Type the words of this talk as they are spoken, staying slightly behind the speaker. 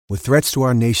With threats to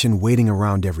our nation waiting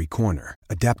around every corner,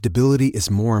 adaptability is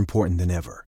more important than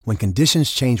ever. When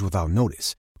conditions change without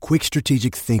notice, quick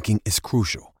strategic thinking is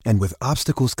crucial. And with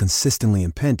obstacles consistently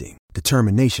impending,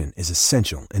 determination is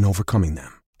essential in overcoming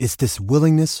them. It's this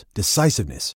willingness,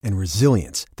 decisiveness, and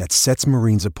resilience that sets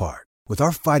Marines apart. With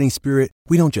our fighting spirit,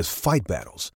 we don't just fight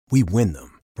battles, we win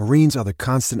them. Marines are the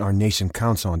constant our nation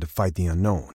counts on to fight the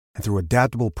unknown. And through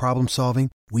adaptable problem solving,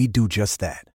 we do just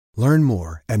that. Learn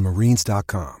more at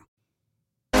marines.com.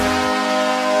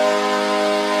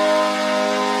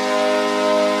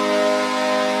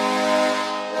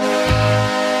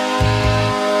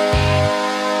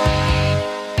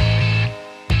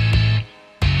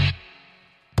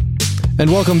 And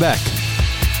welcome back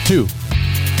to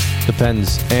the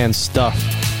Pens and Stuff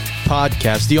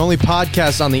podcast, the only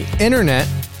podcast on the internet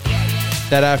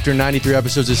that after 93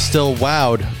 episodes is still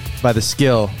wowed by the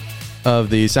skill of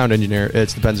the sound engineer.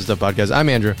 It's the Pens and Stuff podcast. I'm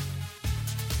Andrew.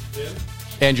 Jim.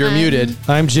 And you're muted.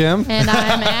 I'm Jim. And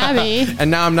I'm Abby.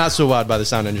 And now I'm not so wowed by the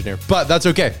sound engineer, but that's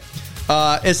okay.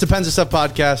 It's the Pens and Stuff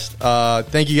podcast.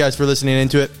 Thank you guys for listening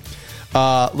into it.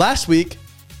 Last week,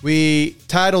 we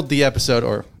titled the episode,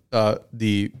 or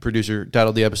the producer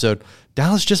titled the episode,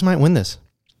 Dallas just might win this.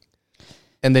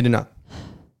 And they did not.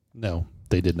 No,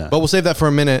 they did not. But we'll save that for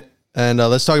a minute. And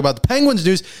let's talk about the Penguins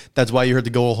news. That's why you heard the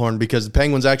goal horn, because the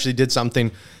Penguins actually did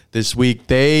something this week.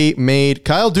 They made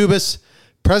Kyle Dubas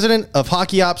president of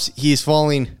Hockey Ops. He's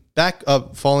falling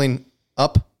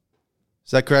up.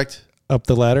 Is that correct? Up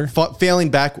the ladder?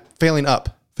 Failing up.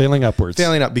 Failing upwards.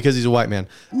 Failing up because he's a white man.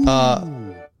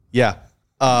 Yeah.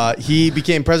 He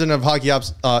became president of Hockey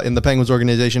Ops in the Penguins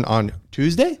organization on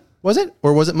Tuesday, was it?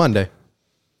 Or was it Monday?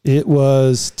 It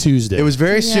was Tuesday. It was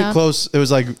very close. It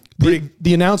was like pretty.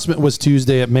 The announcement was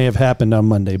Tuesday. It may have happened on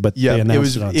Monday, but Yeah, they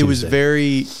announced it on Tuesday. It was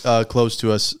very close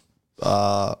to us,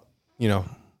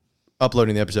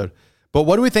 uploading the episode. But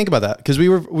what do we think about that? Because we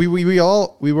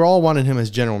were all wanting him as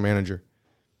general manager.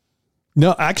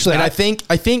 No, actually, And I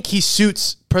think he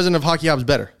suits president of Hockey Ops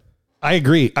better. I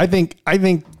agree. I think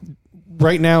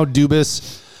right now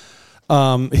Dubas,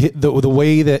 the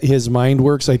way that his mind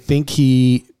works, I think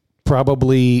he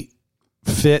probably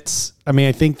fits. I mean,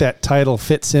 I think that title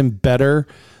fits him better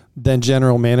than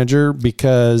general manager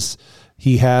because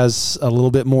he has a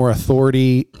little bit more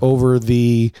authority over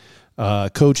the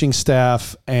coaching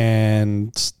staff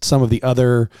and some of the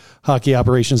other hockey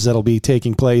operations that'll be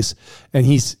taking place. And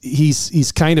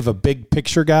he's kind of a big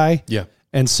picture guy. Yeah.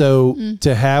 And so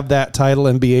to have that title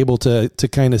and be able to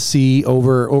kind of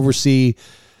oversee,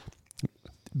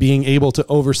 being able to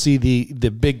oversee the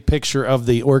big picture of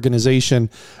the organization,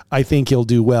 I think he'll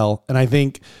do well. And I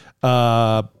think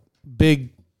big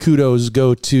kudos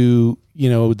go to,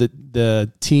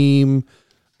 the team,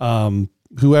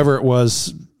 whoever it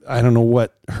was. I don't know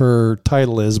what her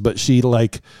title is, but she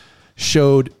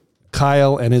showed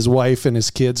Kyle and his wife and his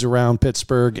kids around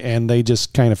Pittsburgh, and they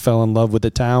just kind of fell in love with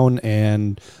the town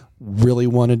and really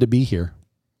wanted to be here.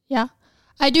 Yeah.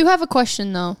 I do have a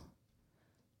question, though.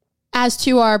 As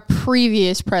to our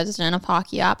previous president of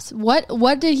Hockey Ops, what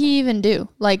did he even do?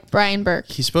 Like Brian Burke.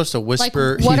 He's supposed to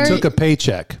whisper. He took a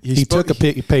paycheck. He took a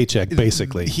paycheck,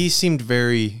 basically. He seemed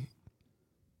very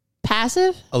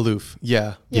passive? aloof.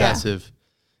 Yeah. Yeah. Passive.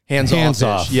 Hands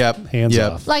off. Yep. Hands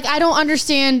off. Like, I don't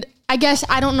understand. I guess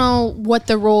I don't know what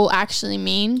the role actually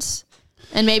means.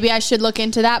 And maybe I should look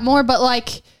into that more.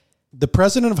 But, the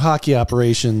president of hockey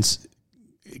operations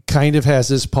kind of has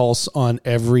his pulse on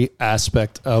every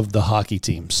aspect of the hockey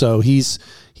team. So he's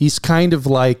kind of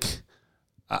like,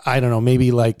 I don't know,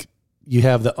 maybe like you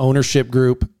have the ownership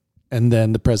group and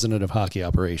then the president of hockey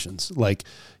operations. Like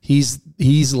he's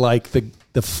like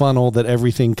the funnel that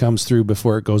everything comes through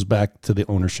before it goes back to the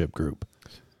ownership group.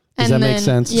 Does that make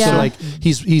sense? Yeah. So like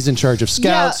he's in charge of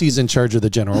scouts, he's in charge of the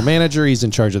general manager, he's in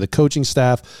charge of the coaching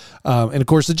staff. And of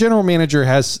course the general manager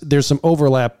there's some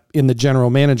overlap in the general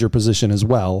manager position as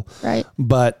well. right.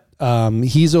 But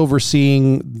he's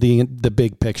overseeing the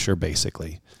big picture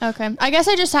basically. Okay. I guess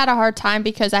I just had a hard time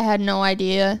because I had no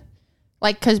idea.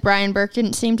 Because Brian Burke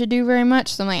didn't seem to do very much.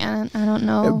 So I'm like, I don't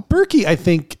know. Berkey, I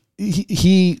think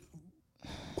he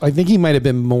might have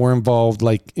been more involved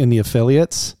in the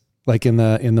affiliates, in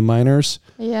the minors.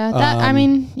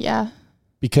 Yeah. Yeah.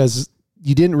 Because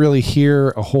you didn't really hear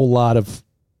a whole lot of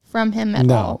From him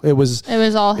at all. No, it was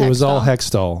all Hextall. It was all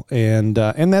Hextall.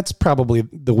 And that's probably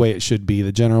the way it should be.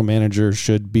 The general manager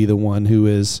should be the one who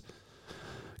is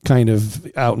kind of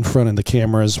out in front of the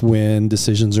cameras when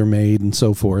decisions are made and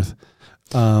so forth.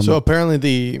 So apparently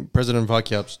the president of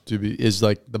Hockey Ops is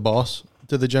the boss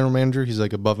to the general manager. He's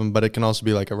above him, but it can also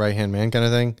be a right-hand man kind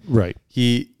of thing. Right.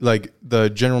 He the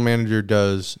general manager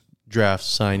does draft,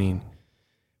 signing,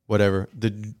 whatever.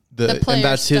 The player and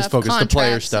that's his stuff, focus, the player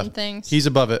contracts stuff. and things. He's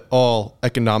above it all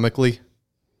economically.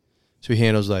 So he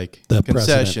handles like The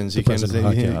concessions. president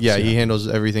of hockey ops, He handles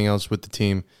everything else with the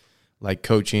team, like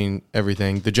coaching,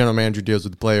 everything. The general manager deals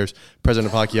with the players. President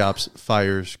of hockey ops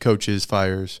fires coaches,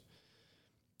 fires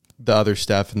the other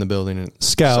staff in the building and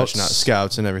Scouts.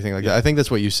 scouts and everything like that. I think that's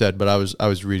what you said, but I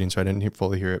was reading, so I didn't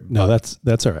fully hear it. No,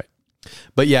 that's all right.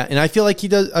 But yeah, and I feel like he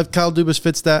does. Kyle Dubas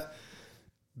fits that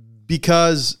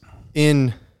because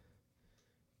in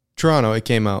Toronto, it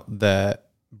came out that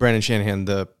Brandon Shanahan,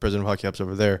 the president of hockey ops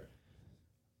over there,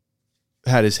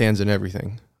 had his hands in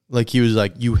everything. Like he was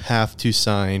like, you have to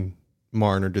sign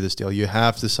Marner to this deal. You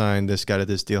have to sign this guy to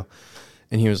this deal.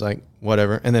 And he was like,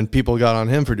 whatever. And then people got on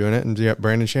him for doing it. And yeah,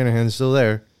 Brandon Shanahan's still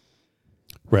there.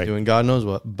 Right. Doing God knows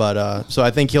what. But so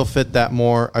I think he'll fit that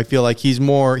more. I feel like he's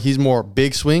more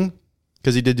big swing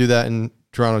because he did do that in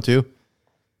Toronto too.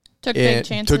 Took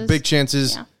big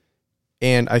chances. Yeah.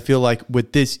 And I feel like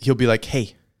with this, he'll be like,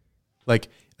 hey, like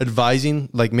advising,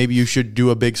 like maybe you should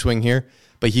do a big swing here,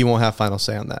 but he won't have final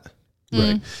say on that.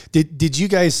 Right. Did you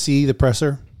guys see the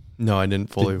presser? No, I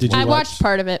didn't fully. Did you I watch? watched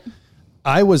part of it.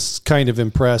 I was kind of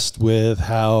impressed with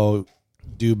how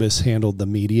Dubas handled the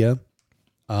media.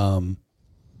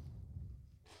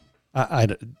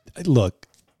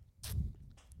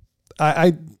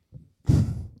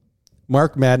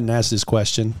 Mark Madden asked his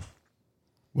question,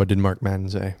 What did Mark Madden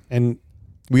say? and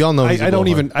We all know. He's a I don't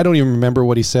blowhard. even remember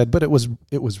what he said, but it was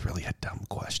really a dumb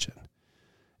question.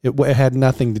 It had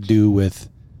nothing to do with.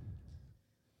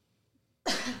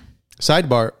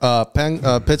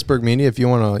 Sidebar, Pittsburgh media, if you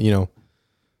want to,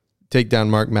 take down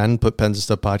Mark Madden, put Pens and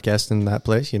Stuff podcast in that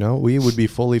place, we would be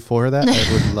fully for that.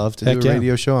 I would love to do Heck a yeah.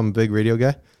 radio show. I'm a big radio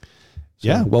guy.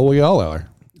 Yeah, well, we all are.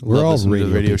 We're Love all listening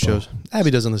to radio people. shows.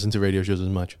 Abby doesn't listen to radio shows as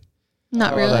much.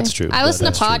 Not really. that's true. I listen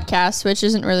to That's true. podcasts, which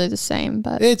isn't really the same,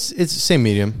 but It's the same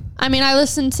medium. I mean, I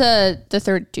listen to the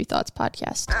 32 Thoughts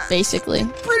podcast, basically.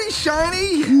 Pretty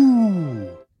shiny.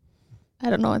 I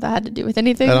don't know what that had to do with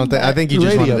anything. I think you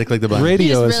just wanted to click the button. Radio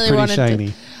He is just really pretty wanted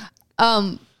to-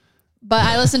 shiny. But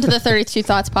I listen to the 32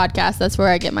 Thoughts podcast. That's where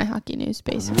I get my hockey news,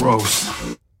 basically.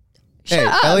 Gross. Hey,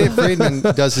 Elliot Friedman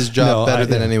does his job No, better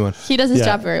than anyone. He does his Yeah.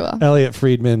 job very well. Elliot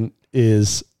Friedman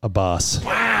is a boss.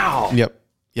 Yep.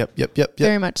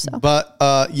 Very much so. But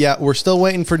yeah, we're still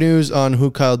waiting for news on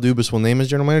who Kyle Dubas will name as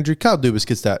general manager. Kyle Dubas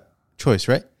gets that choice,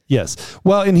 right? Yes.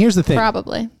 Well, and here's the thing.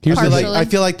 Probably. Here's the Partially. thing. I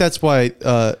feel like that's why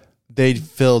they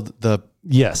filled the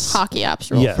Yes. Hockey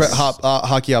ops role. Yes.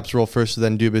 hockey ops role first.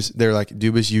 Then Dubas, they're like,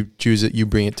 Dubas, you choose it, you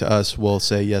bring it to us. We'll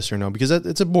say yes or no because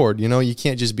it's a board. You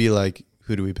can't just be like,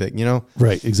 who do we pick?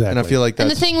 Right. Exactly. And I feel like And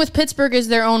that's. the thing with Pittsburgh is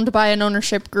they're owned by an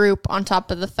ownership group on top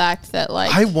of the fact that,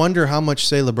 like, I wonder how much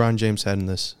say LeBron James had in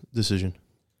this decision.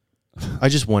 I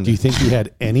just wonder. Do you think he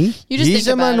had any? you just He's think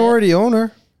a about minority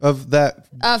owner of that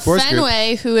Of sports group.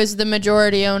 Fenway, who is the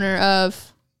majority owner of.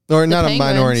 Or not a Penguins.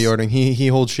 minority owner. He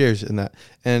holds shares in that.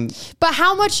 And But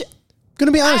how much.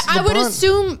 gonna be honest, I would LeBron-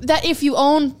 assume that if you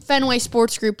own Fenway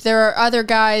Sports Group, there are other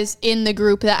guys in the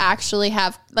group that actually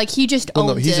have. Like, he just Well,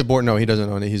 owns no, he's it. a board. No, he doesn't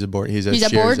own it. He's a board. He's He's a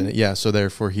shares board? in it. Yeah, so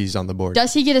therefore he's on the board.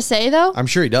 Does he get a say, though? I'm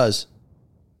sure he does.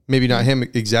 Maybe not him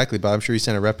exactly, but I'm sure he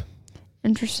sent a rep.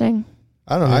 Interesting.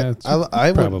 I don't know. Yeah, I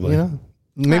would, probably.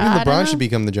 maybe I don't LeBron know. should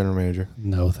become the general manager.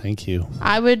 No, thank you.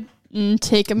 I would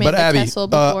take Amanda Abby, Kessel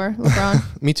before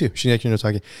LeBron. Me too. She actually knows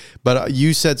hockey. But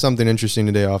you said something interesting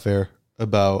today off air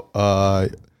about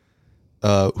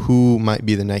who might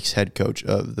be the next head coach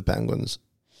of the Penguins.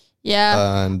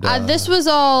 Yeah. And This was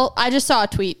all. I just saw a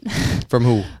tweet. from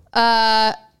who?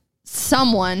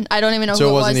 Someone. I don't even know So who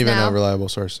it it wasn't was even now. a reliable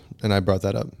source, and I brought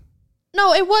that up.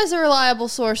 No, it was a reliable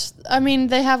source. I mean,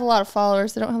 they have a lot of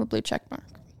followers. They don't have a blue check mark.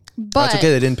 But That's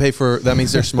okay. They didn't pay for. That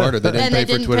means they're smarter. They didn't and pay they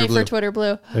for didn't Twitter pay Blue. for Twitter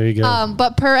Blue. There you go.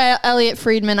 But per Elliot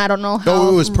Friedman, I don't know how. Oh,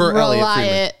 it was per Elliot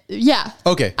Friedman. Yeah.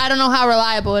 Okay. I don't know how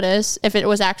reliable it is, if it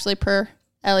was actually per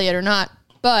Elliot or not.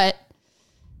 But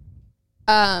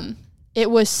it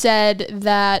was said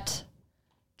that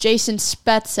Jason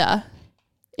Spezza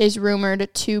is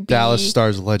rumored to be Dallas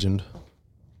Stars legend.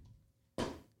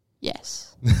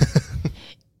 Yes.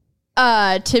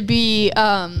 To be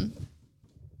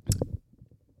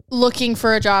looking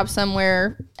for a job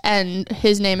somewhere, and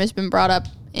his name has been brought up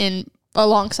in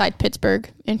alongside Pittsburgh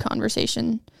in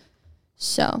conversation.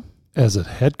 So As a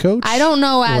head coach? I don't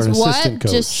know Or as an what, assistant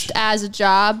coach? just as a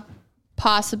job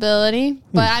possibility.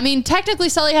 But I mean, technically,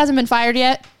 Sully hasn't been fired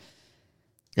yet,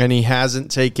 And he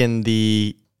hasn't taken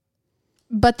the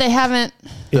but they haven't.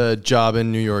 job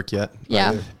in New York yet.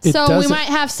 Yeah. It So we doesn't- might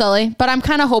have Sully, but I'm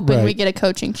kind of hoping we Right. get a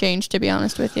coaching change, to be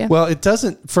honest with you. Well, it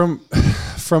doesn't from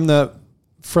the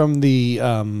from the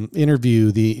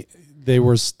interview, there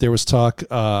was talk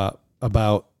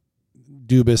about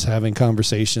Dubas having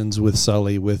conversations with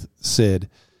Sully, with Sid,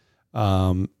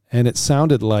 and it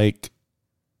sounded like,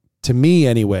 to me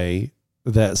anyway,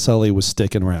 that Sully was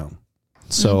sticking around.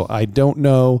 So I don't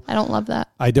know. I don't love that.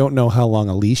 I don't know how long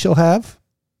a leash he'll have.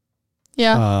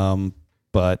 Yeah.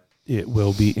 But it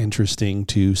will be interesting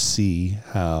to see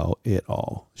how it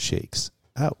all shakes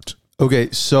out.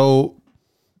 Okay, so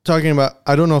talking about,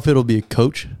 I don't know if it'll be a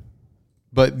coach,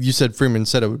 but you said Freeman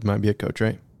said it might be a coach,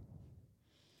 right?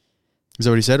 Is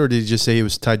that what he said, or did he just say he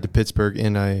was tied to Pittsburgh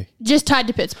in a... Just tied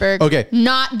to Pittsburgh. Okay.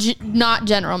 Not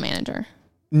general manager.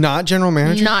 Not general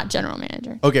manager? Not general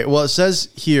manager. Okay, well, it says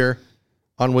here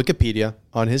on Wikipedia,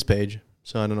 on his page,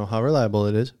 so I don't know how reliable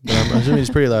it is, but I'm assuming it's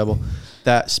pretty reliable,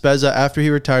 that Spezza, after he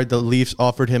retired, the Leafs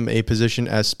offered him a position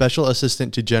as special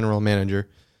assistant to general manager,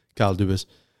 Kyle Dubas,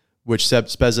 which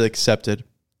Spezza accepted.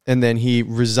 And then he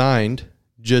resigned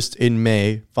just in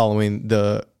May following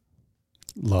the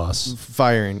Loss.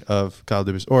 firing of Kyle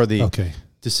Dubas, or the Okay.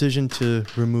 decision to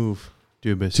remove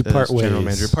Dubas To part as general ways.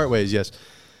 manager. Part ways, yes.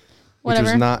 Whatever.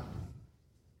 Which was not,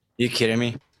 You kidding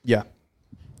me? yeah.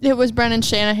 It was Brendan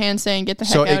Shanahan saying, "Get the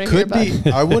heck So out it of could here,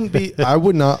 bud." be,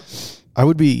 I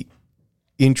would be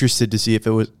interested to see if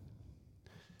it was,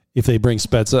 If they bring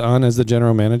Spezza on as the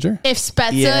general manager? If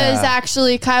Spezza Yeah. is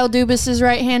actually Kyle Dubas's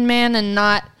right-hand man and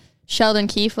not Sheldon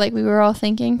Keefe like we were all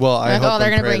thinking. well, I Like, hope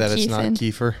they're and gonna pray bring that it's Keefe not in.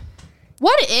 Kiefer.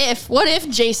 What if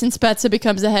Jason Spezza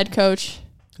becomes the head coach?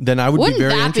 Then I would Wouldn't be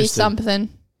very that interested. be something?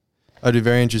 I'd be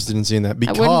very interested in seeing that I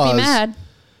because wouldn't be mad.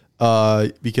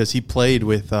 Because he played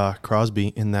with Crosby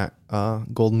in that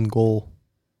golden goal.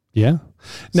 Yeah.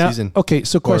 Now, Season. okay,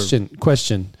 so question.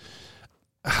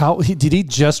 Did he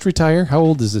just retire? How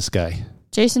old is this guy?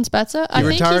 Jason Spezza? He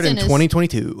retired in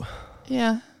 2022.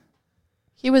 Yeah.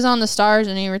 He was on the Stars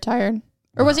and he retired.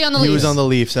 Or was he on the Leafs? He was on the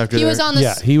Leafs after He that. was on the...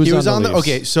 Yeah, he was on the Leafs.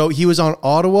 okay, so he was on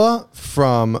Ottawa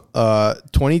from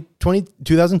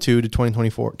 2002 to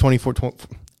 2024.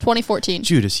 2014.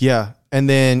 Judas, yeah. And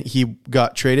then he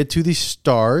got traded to the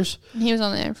Stars, He was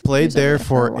on there. played there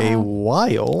for a while.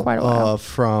 while, Quite a while.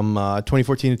 from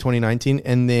 2014 to 2019,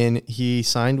 and then he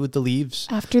signed with the Leafs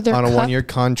After their on a cup. one-year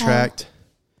contract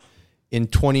in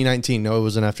 2019. No, it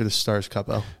wasn't after the Stars Cup.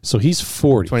 Oh, So he's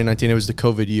 40. 2019. It was the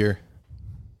COVID year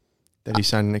that he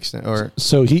signed an extent. Or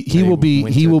So he Maybe will be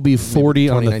went he to will be maybe 40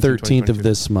 on the 2019, 13th of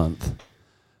this month.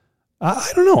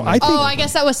 I don't know. I think Oh, I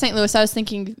guess that was St. Louis. I was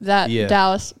thinking that Yeah.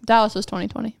 Dallas was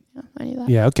 2020. Yeah, I knew that.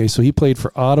 yeah, okay. So he played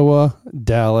for Ottawa,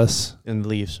 Dallas. in the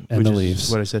Leafs. And which the is Leafs.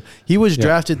 What I said. He was Yeah.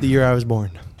 drafted the year I was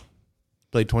born.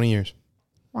 Played 20 years.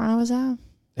 Why was that?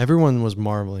 Everyone was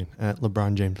marveling at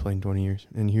LeBron James playing 20 years,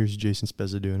 and here's Jason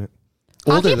Spezza doing it.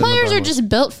 Hockey than players LeBron are was. just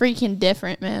built freaking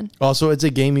different, man. Also, it's a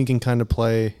game you can kind of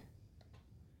play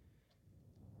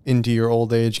into your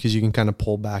old age because you can kind of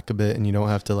pull back a bit, and you don't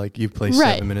have to you play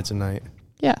Right. 7 minutes a night.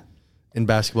 Yeah. In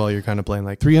basketball, you're kind of playing 30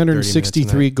 minutes a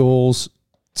 363 night, goals,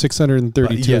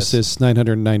 632 Yes. assists,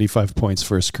 995 points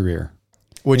for his career.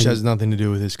 which in- has nothing to do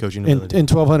with his coaching In ability.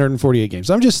 1248 games.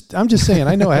 I'm just saying,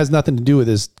 I know it has nothing to do with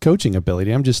his coaching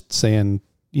ability. I'm just saying,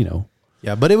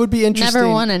 Yeah, but it would be interesting.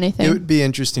 Never won anything. It would be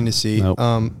interesting to see. Nope.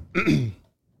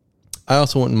 I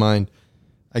also wouldn't mind.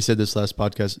 I said this last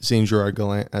podcast, seeing Gerard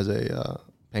Gallant as a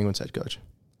Penguins head coach.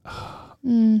 I'd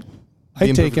Being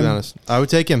take perfectly him. honest, I would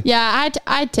take him. Yeah,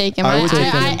 I'd take him. I would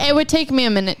take him. It would take me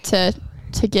a minute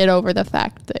to get over the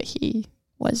fact that he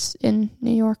was in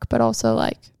New York, but also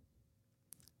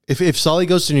If Sully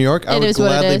goes to New York, I It would is what it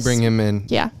gladly is. bring him in.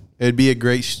 yeah. It'd be a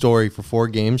great story for 4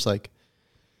 games,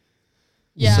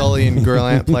 Yeah. Sully and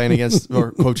Gallant playing against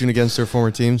or coaching against their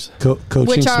former teams. Coaching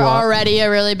Which are swap. already a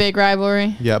really big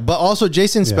rivalry. Yeah, but also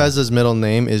Jason Yeah. Spezza's middle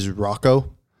name is Rocco.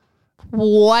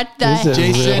 What the Is it?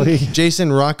 heck? Really?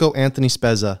 Jason Rocco Anthony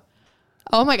Spezza.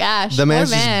 Oh my gosh. The what a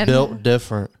man's man. just built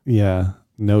different. Yeah,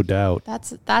 no doubt.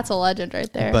 That's a legend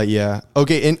right there. But yeah.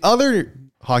 Okay, in other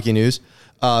hockey news,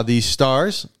 the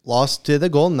Stars lost to the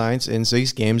Golden Knights in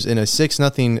 6 games in a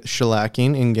 6-0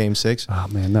 shellacking in Game 6. Oh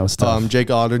man, that was tough. Jake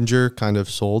Ottinger kind of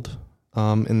sold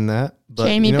in that. But,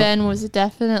 Jamie Benn was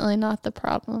definitely not the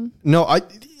problem. No,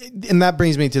 and that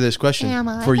brings me to this question Am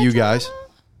I for the you guys. drama?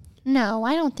 No,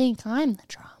 I don't think I'm the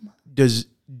drama. Does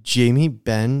Jamie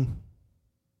Benn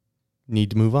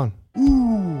need to move on?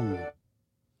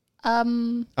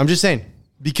 I'm just saying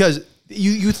because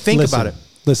you think about it.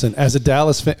 Listen, as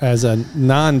a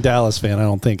non-Dallas fan, I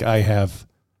don't think I have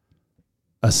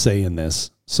a say in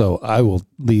this. So I will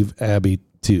leave Abby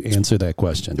to answer that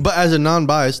question. But as a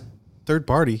non-biased third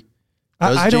party,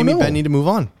 does I don't Jamie know. Benn need to move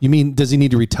on? You mean, does he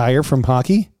need to retire from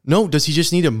hockey? No, does he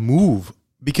just need to move?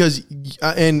 Because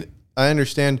and I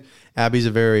understand Abby's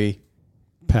a very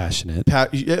Passionate.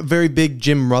 very big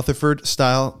Jim Rutherford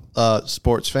style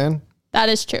sports fan, That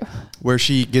is true. where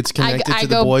she gets connected I to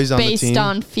the go boys on the based team.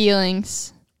 on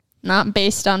feelings, not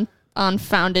based on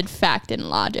founded fact and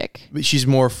logic. But she's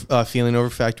more feeling over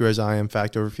fact, whereas I am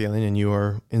fact over feeling, and you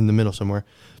are in the middle somewhere.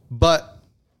 But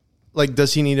like,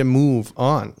 does he need to move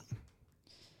on?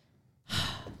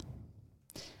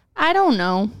 I don't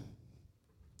know.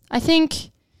 I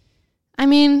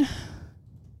mean,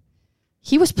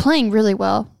 he was playing really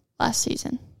well last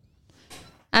season.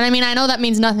 And I mean, I know that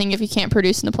means nothing if you can't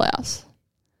produce in the playoffs.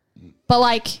 But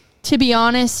like, to be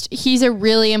honest, he's a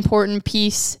really important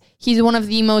piece. He's one of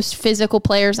the most physical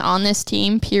players on this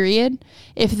team, period.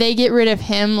 If they get rid of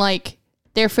him, like,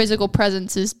 their physical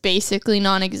presence is basically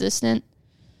non-existent.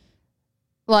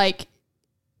 Like,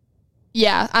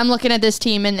 yeah, I'm looking at this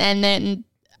team and then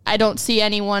I don't see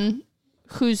anyone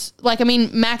who's like, I mean,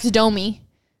 Max Domi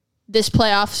this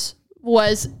playoffs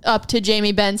was up to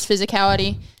Jamie Benn's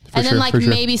physicality. And then like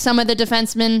maybe some of the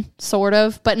defensemen sort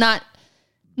of, but not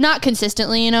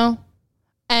consistently, you know?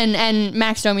 And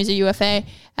Max Domi's a UFA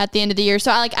at the end of the year.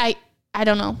 So I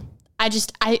don't know.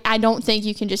 I don't think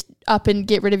you can just up and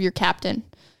get rid of your captain.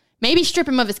 Maybe strip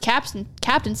him of his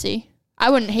captaincy. I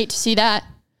wouldn't hate to see that.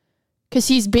 Because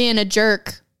he's being a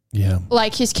jerk. Yeah.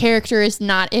 Like, his character is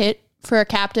not it for a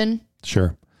captain.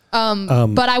 Sure.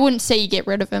 But I wouldn't say you get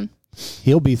rid of him.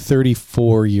 He'll be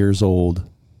 34 years old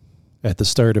at the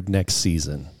start of next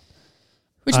season.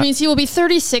 Which means he will be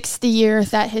 36 the year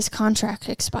that his contract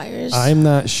expires. I'm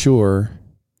not sure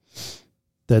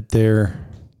that they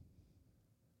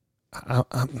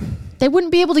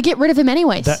wouldn't be able to get rid of him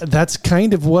anyways. That's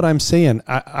kind of what I'm saying.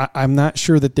 I'm not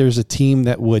sure that there's a team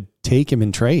that would take him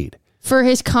in trade. For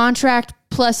his contract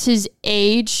plus his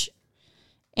age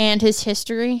and his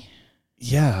history.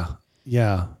 Yeah.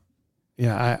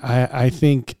 I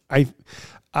think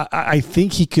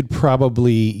he could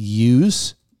probably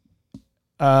use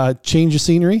change of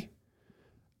scenery.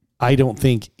 I don't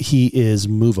think he is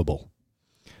movable.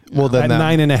 Well, then at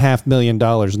 $9.5 million,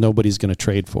 nobody's going to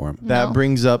trade for him. That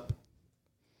brings up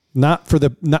not for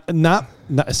the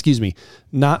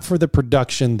not for the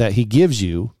production that he gives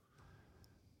you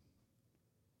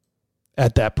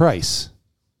at that price.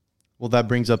 Well, that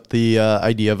brings up the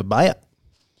idea of a buyout.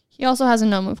 He also has a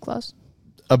no-move clause.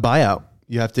 A buyout.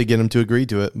 You have to get him to agree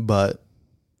to it, but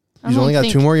he's only got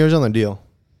 2 more years on the deal.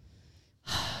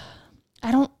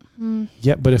 I don't...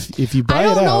 Yeah, but if you buy it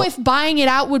out... I don't know if buying it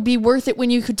out would be worth it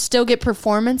when you could still get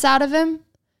performance out of him.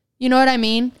 You know what I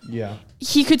mean? Yeah.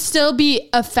 He could still be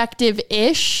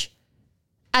effective-ish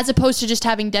as opposed to just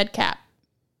having dead cap.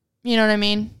 You know what I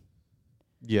mean?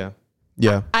 Yeah.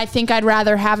 Yeah. I think I'd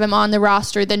rather have him on the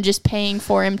roster than just paying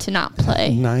for him to not play.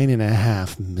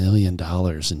 $9.5 million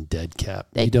in dead cap.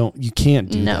 You can't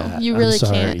do that. No, you really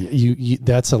can't. You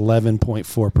that's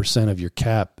 11.4% of your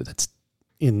cap. That's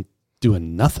in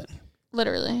doing nothing.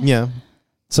 Literally. Yeah.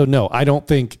 So no, I don't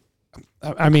think.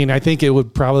 I mean, I think it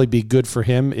would probably be good for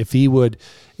him if he would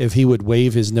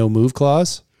waive his no move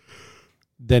clause.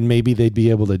 Then maybe they'd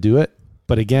be able to do it.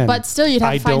 But again, still, you'd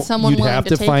have to find someone willing to take him. You'd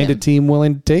have to find a team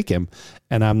willing to take him,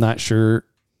 and I'm not sure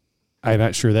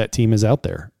that team is out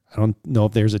there. I don't know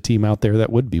if there's a team out there that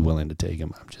would be willing to take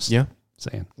him. I'm just saying.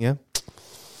 Yeah.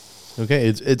 Okay,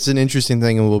 it's an interesting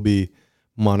thing, and we'll be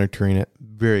monitoring it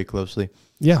very closely.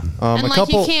 Yeah. And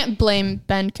you can't blame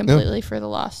Ben completely for the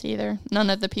loss either. None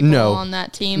of the people on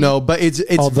that team. No, but it's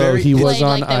although he was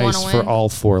on like ice for all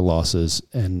 4 losses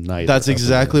and neither. That's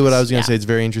exactly what I was going to say. It's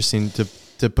very interesting to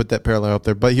put that parallel up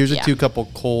there. But here's a couple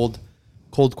cold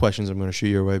questions I'm going to shoot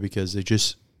your way because I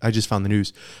just found the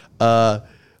news.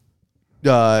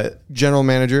 General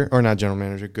manager, or not general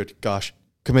manager,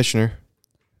 commissioner,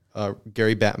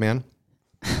 Gary Batman.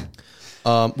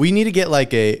 We need to get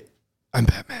like I'm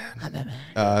Batman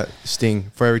sting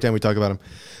for every time we talk about him.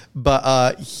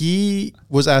 But he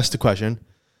was asked a question.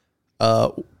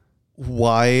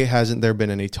 Why hasn't there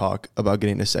been any talk about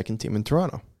getting a second team in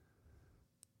Toronto?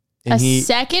 And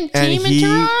second team in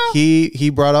Toronto? He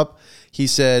brought up, he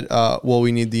said, well,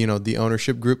 we need the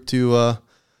ownership group to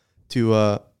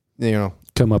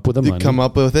come up with the money. Come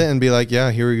up with it and be like, yeah,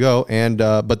 here we go. And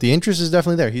but the interest is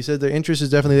definitely there. He said the interest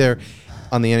is definitely there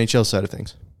on the NHL side of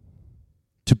things.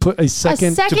 To put a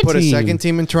second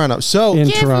team in Toronto. So give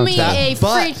me a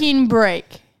freaking break.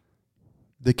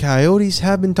 The Coyotes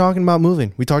have been talking about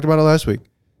moving. We talked about it last week.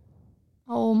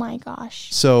 Oh my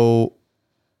gosh. So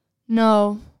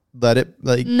no. Let it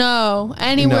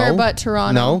anywhere but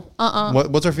Toronto. No.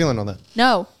 What's our feeling on that?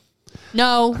 No.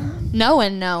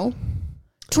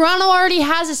 Toronto already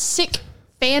has a sick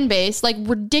fan base, like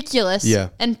ridiculous. Yeah.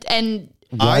 And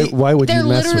Why would they're you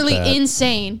mess literally with that?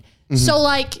 insane. So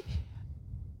like,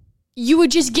 you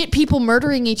would just get people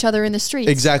murdering each other in the streets.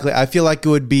 Exactly. I feel like it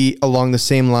would be along the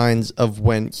same lines of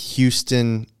when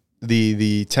Houston,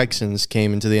 the Texans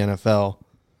came into the NFL.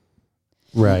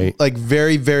 Right. Like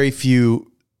very, very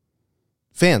few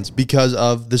fans because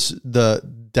of the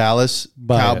Dallas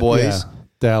Cowboys. Yeah.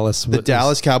 Dallas. The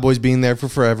Dallas Cowboys being there for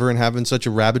forever and having such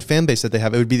a rabid fan base that they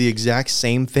have. It would be the exact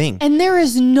same thing. And there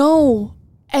is no...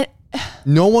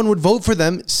 No one would vote for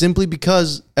them simply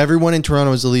because everyone in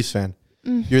Toronto is a Leafs fan.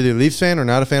 You're either a Leafs fan or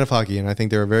not a fan of hockey. And I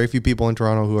think there are very few people in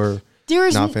Toronto who are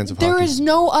not fans of hockey. There is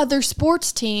no other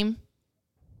sports team.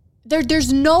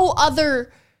 There's no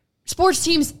other sports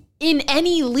teams in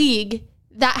any league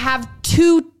that have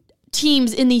two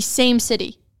teams in the same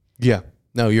city. Yeah.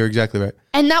 No, you're exactly right.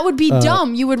 And that would be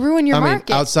dumb. You would ruin your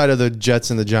market. Outside of the Jets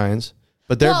and the Giants.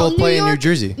 But they're both playing in New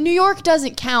Jersey. New York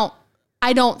doesn't count,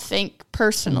 I don't think,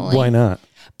 personally. Why not?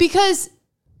 Because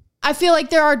I feel like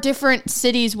there are different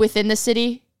cities within the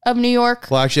city of New York.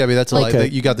 Well, actually, I mean, that's Okay.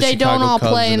 you got the They Chicago don't all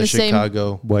Cubs play in and the the same-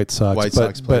 Chicago White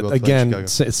Sox. play But again, Chicago.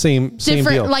 same Different,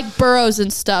 deal. like boroughs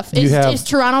and stuff. Is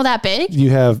Toronto that big? You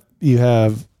have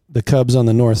the Cubs on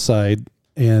the north side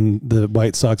and the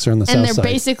White Sox are on the south And side. they're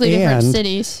basically different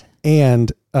cities.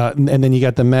 And then you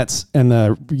got the Mets and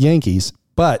the Yankees.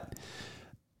 But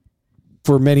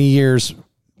for many years,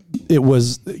 it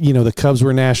was, the Cubs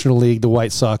were National League, the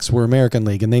White Sox were American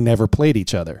League, and they never played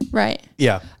each other. Right.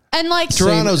 Yeah. And like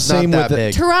Toronto's same not that with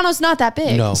big. Toronto's not that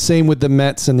big. No. Same with the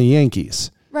Mets and the Yankees.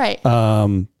 Right.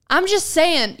 I'm just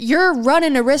saying, you're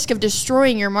running a risk of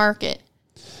destroying your market.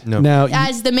 No. Now,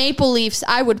 As the Maple Leafs,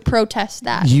 I would protest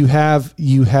that. you have,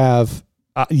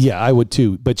 I would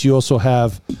too, but you also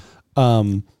have,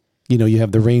 you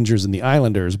have the Rangers and the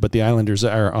Islanders, but the Islanders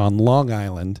are on Long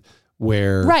Island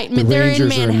where Right, the they're in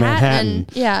Rangers are in Manhattan, Manhattan.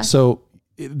 yeah. So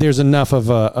there's enough of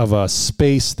a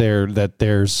space there that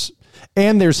there's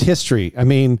history. I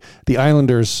mean, the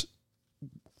Islanders,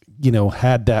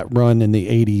 had that run in the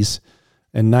 80s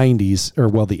and 90s,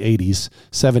 the 80s,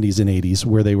 70s and 80s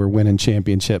where they were winning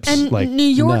championships. And like New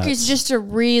York nuts. is just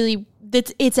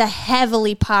it's a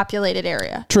heavily populated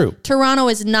area. True. Toronto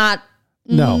is not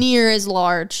No. near as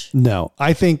large. No,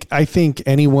 I think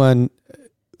anyone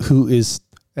who is,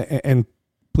 and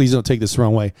please don't take this the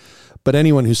wrong way, but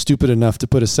anyone who's stupid enough to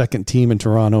put a second team in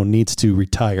Toronto needs to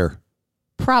retire.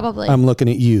 Probably. I'm looking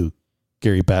at you,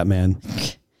 Gary Batman.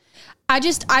 I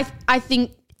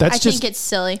think think it's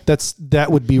silly.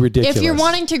 That would be ridiculous. If you're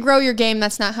wanting to grow your game,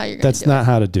 that's not how you're going to do it. that's not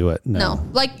how to do it. No.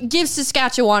 Like, give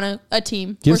Saskatchewan a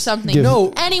team or Give- something. give-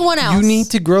 No. Anyone else. You need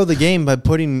to grow the game by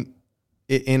putting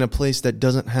it in a place that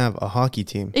doesn't have a hockey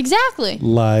team. Exactly.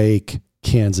 Like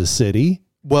Kansas City.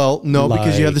 Well, no,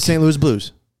 because you have the Like- St. Louis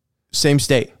Blues. Same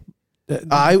state.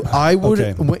 I would...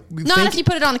 Okay. Not if you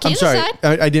put it on the Kansas I'm side.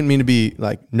 sorry. I didn't mean to be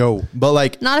like, no. But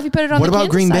like, Not if you put it on What the about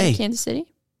Kansas Green side Bay? of Kansas City.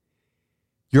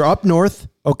 you're up north.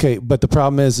 Okay, but the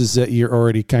problem is that you're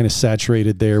already kind of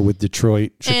saturated there with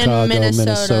Detroit, Chicago, And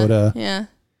Minnesota. Yeah.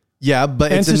 Yeah,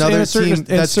 but And it's to- and another a certain- team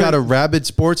and that's got a rabid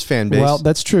sports fan base. Well,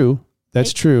 that's true.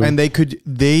 That's true. and they could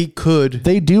they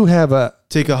do have a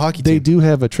take a hockey they team. do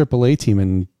have a AAA team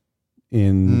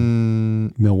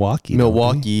in Milwaukee. don't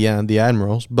Milwaukee, yeah, the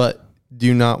Admirals. But do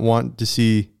you not want to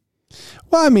see... they?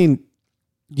 Well, I mean,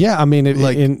 yeah, I mean,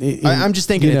 Like, I'm just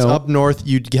thinking it's up north.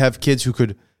 You'd have kids who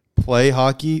could play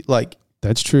hockey, like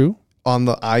That's true. on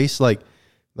the ice, like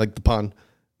the pond.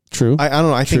 True. I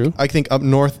don't know. True. I think up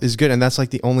north is good, and that's like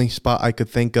the only spot I could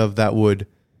think of that would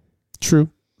True.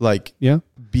 like Yeah.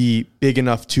 be big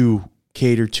enough to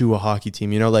cater to a hockey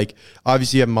team. Like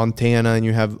obviously you have Montana and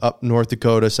you have up North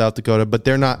Dakota, South Dakota, but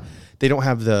they don't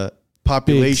have the Big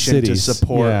population to cities.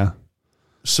 support Yeah.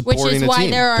 Which supporting is a why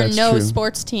team. there are That's no true.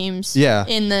 sports teams Yeah.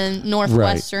 in the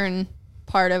northwestern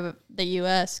part of the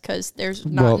U.S. because there's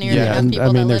not Well, nearly yeah, enough and people I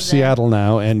mean, that live there's Seattle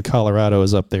now, and Colorado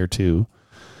is up there too.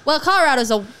 Well,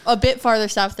 Colorado's a bit farther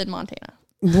south than Montana.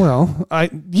 Well,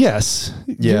 yes,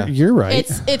 Yeah. you're right.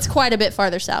 It's quite a bit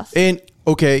farther south. And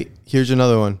okay, here's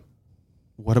another one.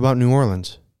 What about New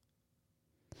Orleans?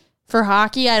 For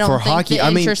hockey, I don't For think hockey, the I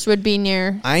mean, interest would be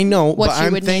near I know, what but you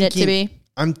I'm would need it to thinking,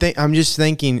 be. I'm just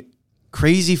thinking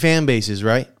crazy fan bases,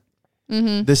 right?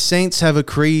 Mm-hmm. The Saints have a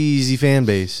crazy fan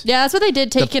base. Yeah, that's what they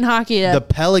did taking hockey to The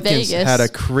Pelicans Vegas. had a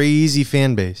crazy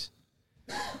fan base.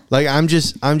 Like I'm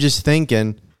just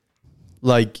thinking,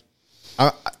 like,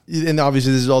 and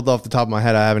obviously this is all off the top of my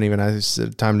head. I haven't even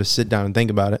had time to sit down and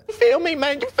think about it. You feel me,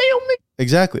 man? You feel me?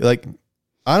 Exactly. Like,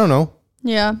 I don't know.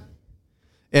 Yeah.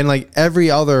 And like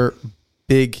every other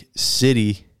big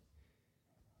city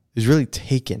is really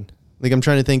taken. Like I'm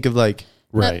trying to think of like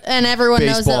Right. And everyone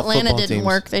knows baseball, Atlanta football didn't teams.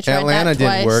 work. They tried Atlanta that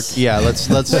twice. didn't work. Yeah, let's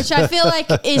Which I feel like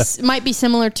might be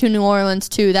similar to New Orleans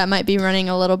too. That might be running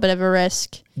a little bit of a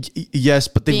risk. Yes,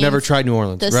 but they've Being never tried New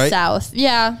Orleans, The right? South,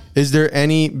 yeah. Is there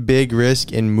any big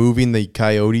risk in moving the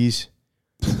Coyotes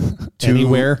to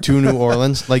Anywhere? to New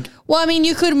Orleans? Like, Well, I mean,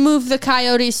 you could move the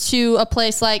Coyotes to a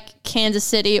place like Kansas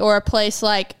City or a place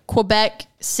like Quebec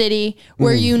City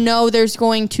where you know there's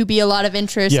going to be a lot of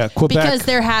interest. Yeah, Quebec- because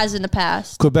there has in the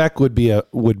past. Quebec would be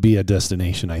a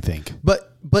destination, I think.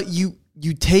 but you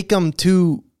take them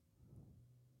to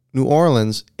New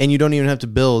Orleans and you don't even have to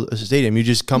build a stadium. You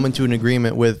just come into an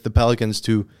agreement with the Pelicans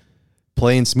to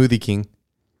play in Smoothie King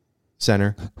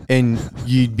Center and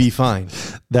you'd be fine.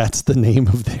 That's the name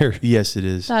of their. Yes, it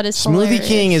is. That is Smoothie hilarious.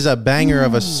 King is a banger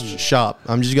of a shop.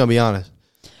 I'm just gonna be honest.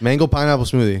 Mango pineapple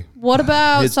smoothie. What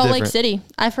about It's Salt Lake different. City?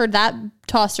 I've heard that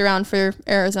tossed around for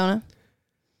Arizona.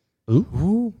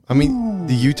 Ooh. I mean,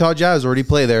 the Utah Jazz already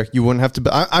play there. You wouldn't have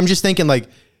to. I'm just thinking like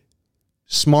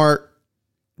smart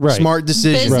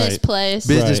decision. Business Right. plays.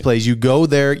 Business Right. plays. You go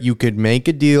there. You could make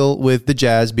a deal with the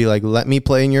Jazz. Be like, let me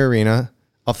play in your arena.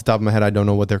 Off the top of my head, I don't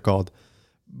know what they're called.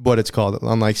 What it's called,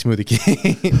 unlike Smoothie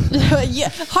King. Yeah,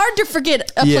 hard to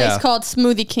forget a Yeah. place called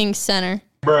Smoothie King Center.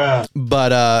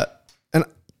 But and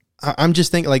I'm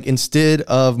just thinking like instead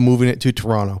of moving it to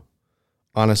Toronto,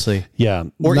 honestly, Yeah.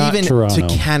 or not even Toronto.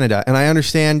 to Canada. And I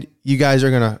understand you guys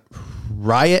are gonna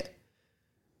riot.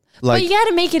 Like But you got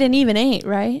to make it an even 8,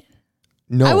 right?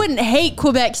 no, I wouldn't hate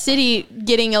Quebec City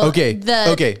getting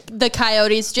the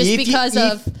Coyotes just If you- because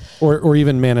if- of or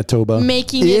even Manitoba,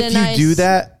 making it a If you nice. do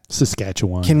that,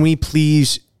 Saskatchewan. can we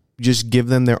please just give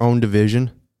them their own division?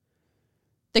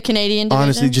 The Canadian division.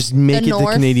 Honestly, just make it the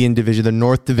North, Canadian division, the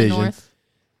North the division, North.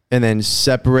 and then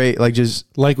separate like just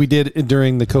like we did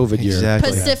during the COVID year.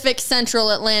 Exactly. Pacific, Central,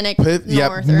 Atlantic, put,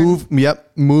 North. or-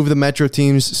 move the Metro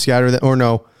teams, scatter them, or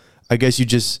no, I guess you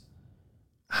just.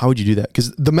 How would you do that?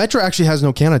 Because the Metro actually has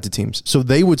no Canada teams, so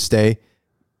they would stay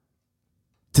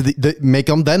to make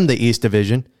them the East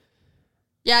Division,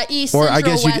 Yeah, East, or Central, I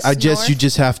guess West, you North.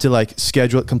 just have to like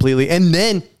schedule it completely, and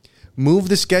then move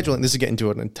the scheduling. This is getting to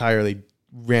an entirely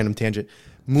random tangent.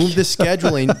 Move the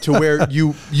scheduling to where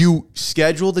you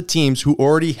schedule the teams who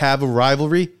already have a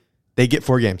rivalry. They get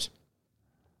 4 games.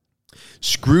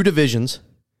 Screw divisions.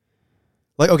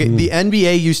 Like, okay, the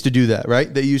NBA used to do that,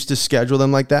 right? They used to schedule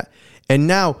them like that. And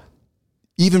now,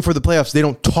 even for the playoffs, they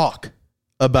don't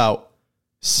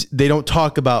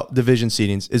talk about division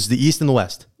seedings. It's the East and the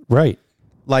West. Right.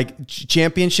 Like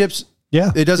championships,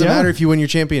 Yeah. it doesn't Yeah. matter if you win your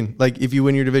champion. Like if you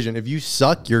win your division. If you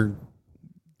suck, you're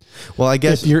well, I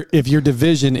guess If your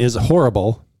division is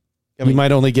horrible, you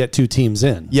might only get 2 teams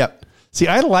in. Yep. See,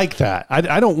 I like that.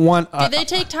 I don't want Do they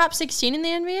take top 16 in the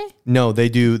NBA? No, they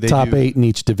do. They top do 8 in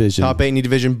each division. top 8 in each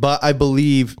division, but I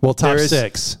believe Well, top there is-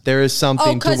 6. There is Oh,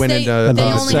 something to because win they in the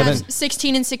only 7. have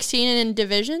 16 and 16 in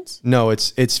divisions? No,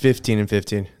 it's 15 and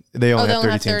 15. They only Oh, they have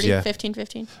only 30 have 30, teams, yeah. 15,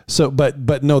 15. So,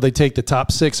 but no, they take the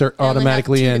top 6 are only have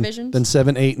automatically 2 in. divisions? Then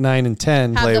 7, 8, 9, and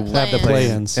 10 Have the have the play-ins.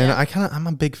 play-ins. And Yeah. I'm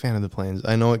a big fan of the plans.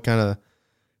 I know it kind of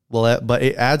but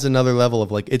it adds another level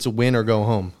of like it's a win or go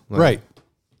home. Like,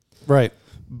 Right.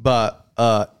 But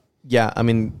yeah, I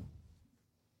mean,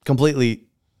 completely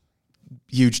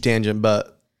huge tangent,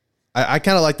 but I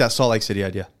kind of like that Salt Lake City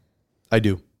idea. I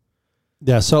do.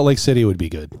 Yeah, Salt Lake City would be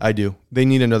good. I do. They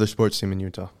need another sports team in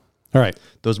Utah. All right.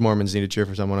 Those Mormons need to cheer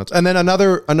for someone else. And then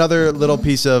another little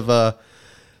piece of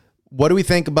what do we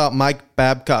think about Mike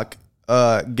Babcock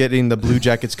getting the Blue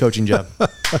Jackets coaching job?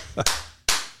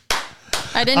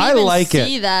 I didn't I even like it.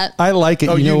 see that. I like it.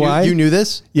 Oh, you know knew, why? You knew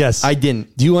this? Yes. I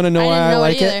didn't. Do you want to know I why didn't I know it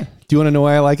like it? either. Do you want to know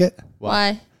why I like it?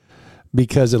 Why?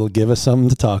 Because it'll give us something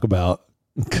to talk about.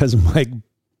 Because Mike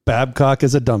Babcock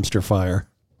is a dumpster fire.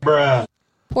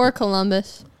 Poor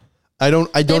Columbus. I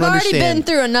don't They've already understand. been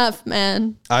through enough,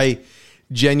 man. I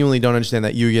genuinely don't understand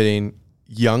that you getting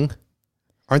Young.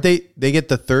 Aren't they? They get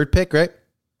the 3rd pick, right?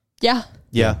 Yeah.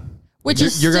 Yeah. Which you're,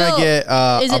 is you're still, gonna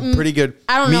get is it a pretty good.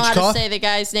 I don't know how Michkov? to say the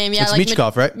guy's name. Yeah, It's like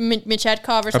Michkov, right?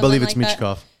 Michetkov or something I believe it's like that.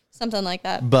 Michkov. Something like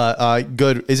that. But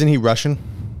good. Isn't he Russian?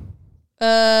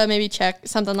 Maybe Czech,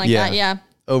 something like Yeah. that. Yeah.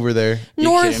 Over there.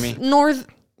 kidding me?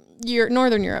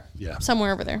 Northern Europe. Yeah.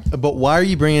 Somewhere over there. But why are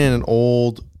you bringing in an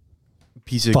old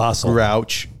piece of Fossil.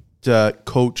 grouch to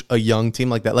coach a young team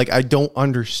like that? Like, I don't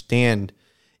understand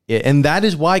it. And that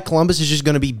is why Columbus is just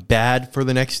going to be bad for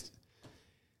the next.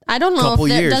 I don't know Couple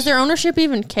if years. does their ownership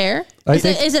even care? I Is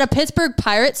think- it a Pittsburgh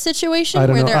Pirates situation I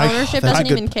don't where know. their I- ownership that's doesn't a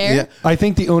good- even care? yeah. I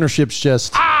think the ownership's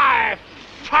just. I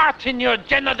fart in your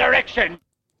general direction.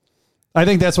 I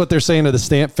think that's what they're saying to the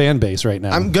Stamp fan base right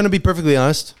now. I'm going to be perfectly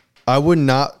honest. I would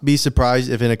not be surprised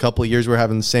if in a couple of years we're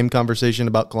having the same conversation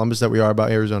about Columbus that we are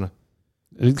about Arizona.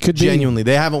 It could be. Genuinely.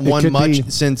 They haven't won could much be.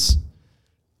 since,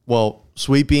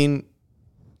 sweeping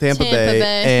Tampa Bay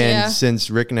and since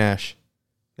Rick Nash.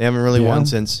 They haven't really won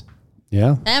since.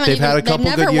 Yeah. They've had a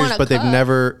couple good years, but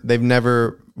they've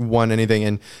never won anything.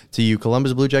 And to you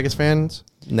Columbus Blue Jackets fans,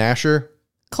 Nasher,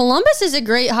 Columbus is a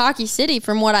great hockey city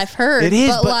from what I've heard. it is,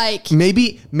 but like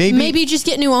maybe just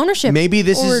get new ownership. Maybe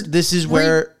this is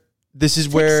where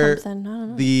something. I don't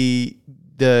know.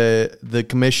 the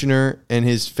commissioner and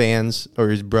his fans or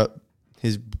his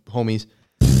homies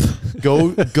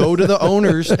go to the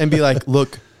owners and be like,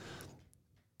 look,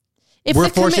 we're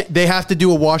forcing. They have to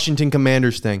do a Washington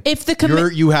Commanders thing. If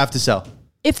the you have to sell.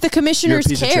 If the commissioners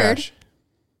cared,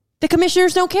 the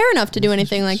commissioners don't care enough to do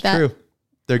anything like that. True.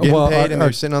 They're getting paid and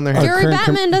they're sitting on their hands. Gary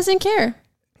Batman doesn't care.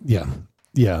 Yeah.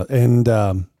 Yeah. And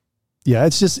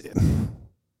it's just,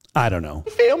 I don't know.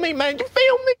 You feel me, man? You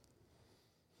feel me?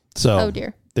 So, Oh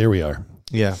dear. there we are.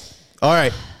 Yeah. All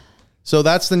right. So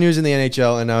that's the news in the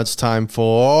NHL, and now it's time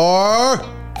for.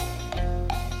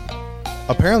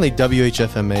 Apparently,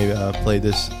 WHFMA played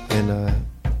this in a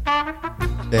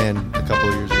couple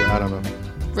of years ago. I don't know.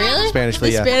 Really? Spanish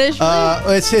League. Yeah. Spanish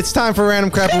League? It's time for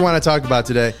random crap we want to talk about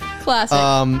today. Classic.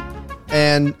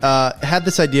 And had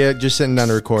this idea just sitting down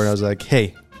to record. I was like,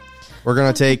 hey, we're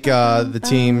gonna take the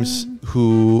teams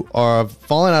who are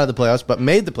falling out of the playoffs but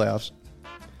made the playoffs.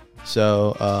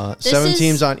 So 7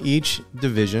 teams on each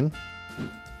division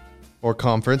or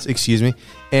conference, excuse me,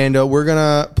 and we're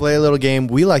gonna play a little game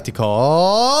we like to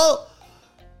call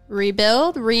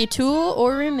Rebuild, Retool,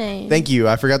 or Remain. Thank you.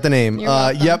 I forgot the name. You're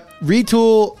welcome. Yep.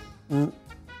 Retool.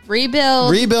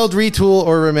 Rebuild, Retool,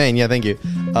 or Remain. Yeah, thank you.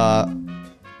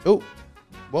 Oh,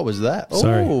 what was that?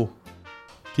 Sorry. Oh.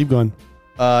 Keep going.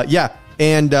 Yeah.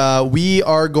 And we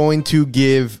are going to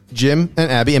give Jim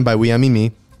and Abby, and by we, I mean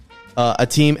me, a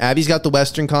team. Abby's got the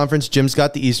Western Conference. Jim's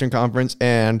got the Eastern Conference.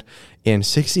 And in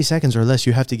 60 seconds or less,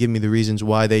 you have to give me the reasons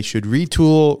why they should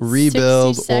retool,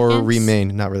 rebuild, or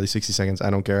remain. Not really 60 seconds.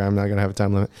 I don't care. I'm not going to have a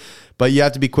time limit. But you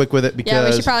have to be quick with it because... Yeah,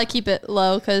 we should probably keep it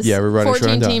low because we're running 14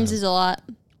 short on teams time. is a lot.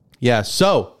 Yeah,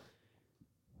 so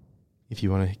if you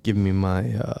want to give me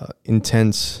my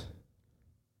intense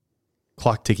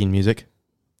clock ticking music.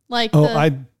 Like I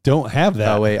don't have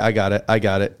that. Oh, wait, I got it. You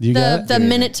got it? the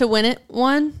minute to win it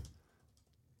one.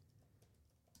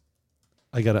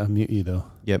 I got to unmute you, though.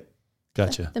 Yep.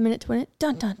 Gotcha. The minute to win it.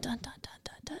 Dun, dun, dun, dun, dun,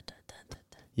 dun, dun, dun, dun,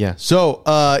 dun. Yeah, so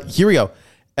here we go.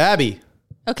 Abby,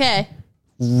 Okay.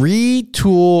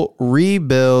 retool,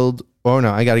 rebuild. Oh,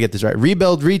 no, I got to get this right.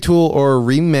 Rebuild, retool, or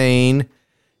remain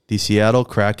the Seattle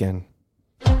Kraken.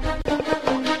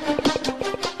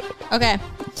 Okay.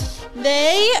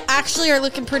 They actually are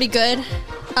looking pretty good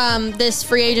this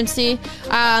free agency.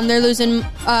 They're losing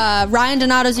Ryan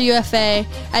Donato's a UFA,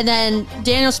 and then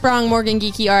Daniel Sprong, Morgan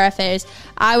Geekie RFAs.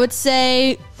 I would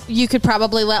say you could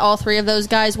probably let all 3 of those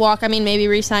guys walk. I mean, maybe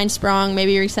re-sign Sprong,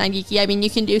 maybe re-sign Geekie. I mean,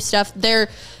 you can do stuff. They're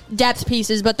depth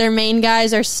pieces, but their main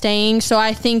guys are staying, so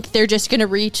I think they're just going to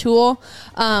retool.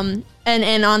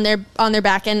 And on their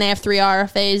back end, they have 3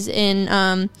 RFAs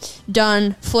in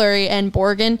Dunn, Fleury, and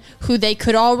Borgen, who they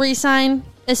could all re-sign.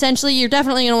 Essentially, you're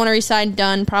definitely going to want to re-sign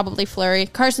Dunn, probably Fleury.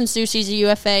 Carson Soucy's a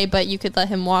UFA, but you could let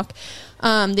him walk.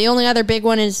 The only other big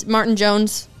one is Martin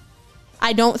Jones.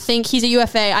 I don't think he's a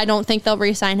UFA. I don't think they'll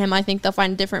re-sign him. I think they'll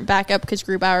find a different backup because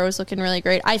Grubauer was looking really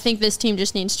great. I think this team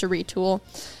just needs to retool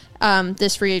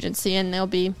this free agency, and they'll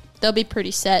be pretty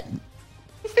set.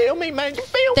 You feel me, man? You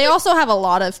feel me? They also have a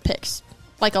lot of picks,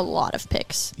 like a lot of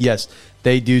picks. Yes,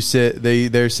 they do sit.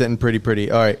 They're sitting pretty.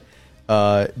 All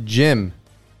right, Jim.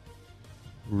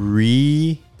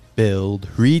 Rebuild,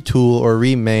 retool, or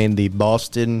remain the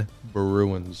Boston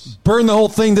Bruins. Burn the whole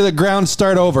thing to the ground,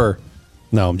 start over.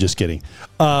 No, I'm just kidding.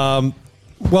 Well,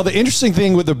 the interesting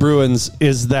thing with the Bruins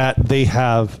is that they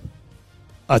have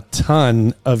a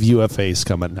ton of UFAs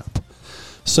coming up.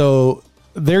 So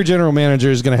their general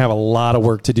manager is going to have a lot of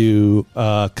work to do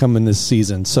coming this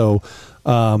season. So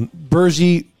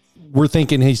Bergie, we're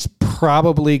thinking he's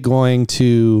probably going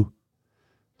to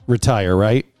retire,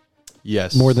 right?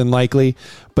 Yes. More than likely.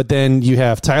 But then you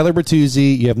have Tyler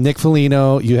Bertuzzi, you have Nick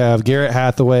Foligno, you have Garrett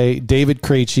Hathaway, David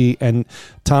Krejci, and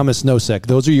Thomas Nosek.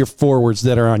 Those are your forwards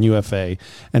that are on UFA.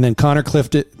 And then Connor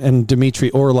Clifton and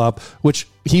Dmitry Orlov, which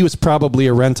he was probably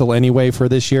a rental anyway for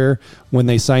this year when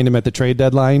they signed him at the trade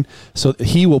deadline. So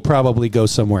he will probably go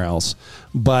somewhere else.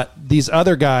 But these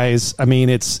other guys, I mean,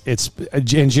 and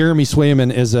Jeremy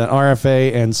Swayman is an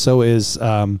RFA, and so is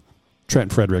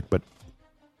Trent Frederick, but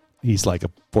he's like a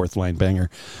 4th line banger.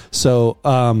 So,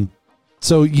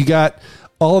 so you got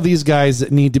all of these guys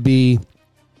that need to be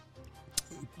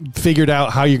figured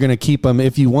out how you're going to keep them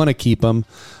if you want to keep them.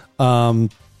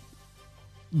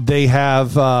 They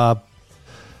have a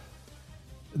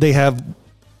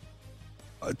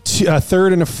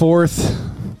third and a fourth,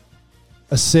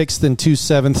 a sixth and 2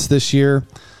 sevenths this year,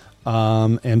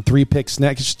 and 3 picks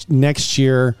next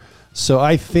year. So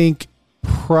I think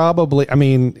probably, I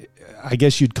mean, I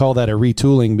guess you'd call that a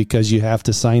retooling because you have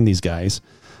to sign these guys.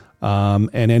 And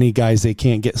any guys they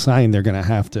can't get signed, they're going to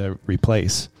have to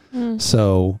replace.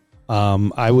 So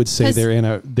I would say they're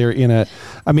in a.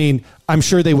 I mean, I'm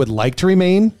sure they would like to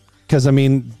remain because I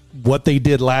mean, what they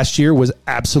did last year was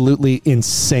absolutely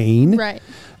insane. Right.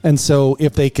 And so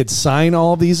if they could sign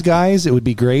all of these guys, it would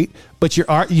be great. But you're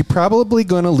probably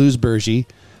going to lose Bergie,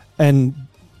 and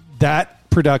that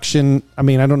production. I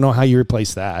mean, I don't know how you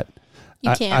replace that.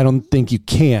 You can't. I don't think you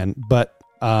can, but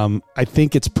I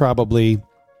think it's probably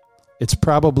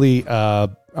a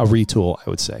retool, I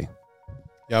would say.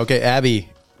 Yeah. Okay, Abby,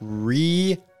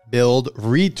 rebuild,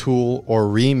 retool, or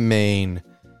remain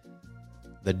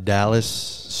the Dallas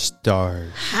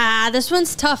Stars. This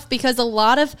one's tough because a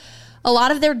lot of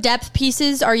their depth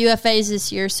pieces are UFAs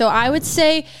this year. So I would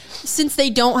say since they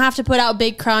don't have to put out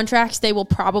big contracts, they will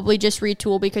probably just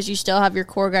retool because you still have your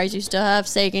core guys. You still have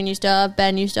Sagan. You still have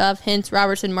Ben. You still have Hintz,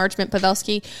 Robertson, Marchment,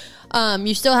 Pavelski.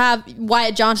 You still have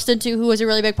Wyatt Johnston, too, who was a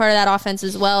really big part of that offense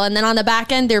as well. And then on the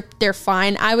back end, they're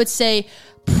fine. I would say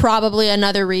probably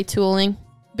another retooling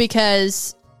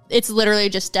because it's literally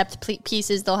just depth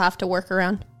pieces they'll have to work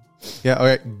around. Yeah, all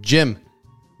right. Jim,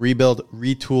 rebuild,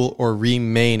 retool, or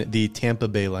remain the Tampa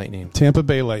Bay Lightning. Tampa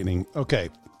Bay Lightning. Okay.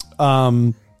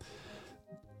 I'm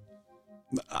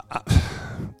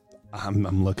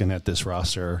looking at this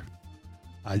roster.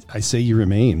 I say you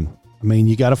remain. I mean,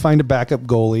 you got to find a backup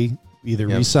goalie. Either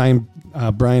re-sign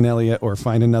Brian Elliott or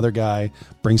find another guy.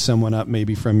 Bring someone up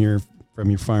maybe from your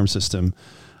farm system.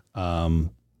 But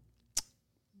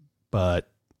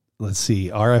let's see.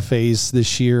 RFAs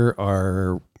this year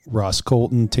are Ross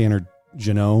Colton, Tanner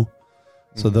Jeannot.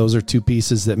 So those are 2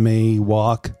 pieces that may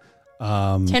walk.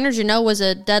 Tanner Jeannot was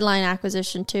a deadline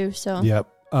acquisition too. So Yep.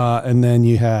 And then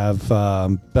you have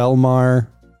Belmar,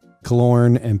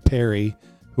 Killorn, and Perry,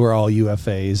 who are all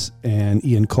UFAs, and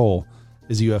Ian Cole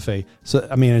is UFA. So,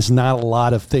 I mean, it's not a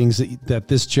lot of things that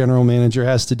this general manager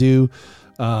has to do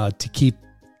to keep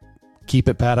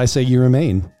it pat. I say you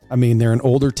remain. I mean, they're an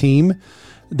older team.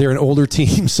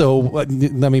 So let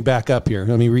me back up here.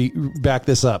 Let me back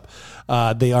this up.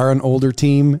 They are an older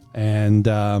team, and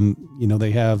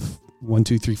they have 1,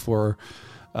 2, 3, 4,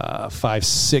 5,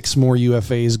 6 more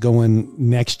UFAs going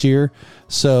next year.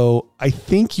 So I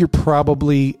think you're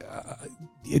probably.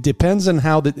 It depends on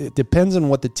what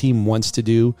the team wants to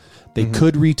do. They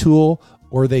could retool,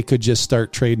 or they could just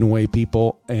start trading away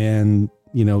people and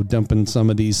dumping some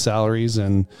of these salaries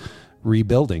and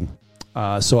rebuilding.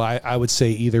 So I would say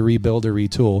either rebuild or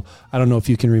retool. I don't know if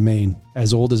you can remain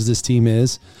as old as this team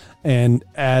is, and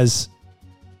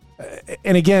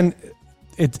again,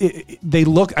 I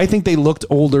think they looked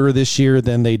older this year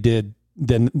than they did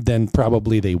than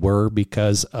probably they were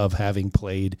because of having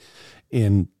played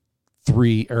in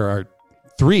 3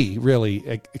 really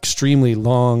extremely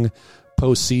long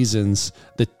postseasons.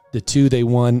 The 2 they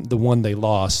won, the 1 they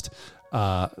lost.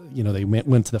 They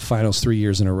went to the finals 3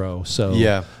 years in a row. So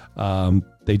yeah.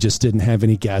 They just didn't have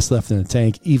any gas left in the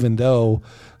tank, even though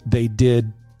they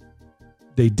did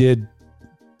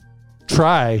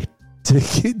try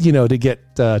to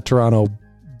get Toronto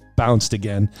bounced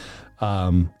again.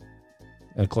 And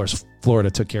of course,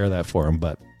 Florida took care of that for them.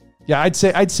 But yeah,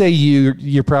 I'd say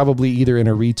you're probably either in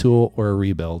a retool or a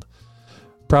rebuild.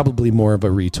 Probably more of a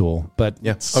retool, but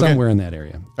somewhere in that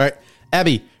area. All right,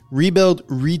 Abby, rebuild,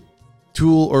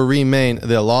 retool, or remain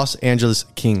the Los Angeles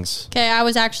Kings. Okay, I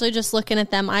was actually just looking at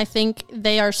them. I think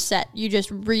they are set. You just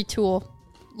retool,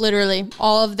 literally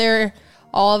all of their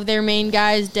main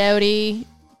guys: Doughty,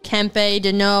 Kempe,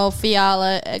 Deneau,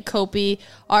 Fiala, Kopi,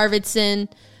 Arvidsson.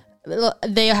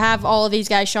 They have all of these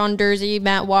guys: Sean Durzi,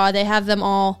 Matt Waugh. They have them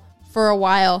all for a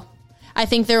while. I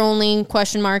think their only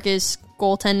question mark is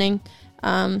goaltending.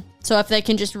 So if they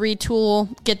can just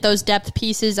retool, get those depth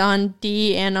pieces on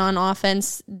D and on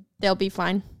offense, they'll be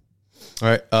fine. All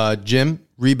right, Jim,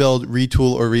 rebuild,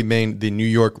 retool, or remain the New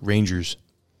York Rangers?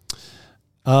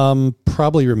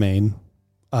 Probably remain.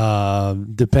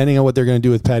 Depending on what they're going to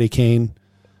do with Patty Kane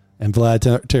and Vlad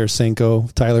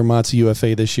Tarasenko. Tyler Mott's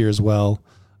UFA this year as well.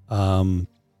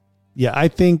 I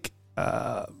think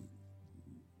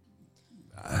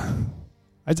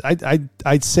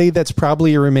I'd say that's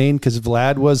probably a remain because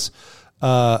Vlad was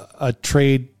a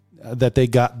trade that they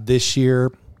got this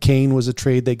year. Kane was a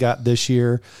trade they got this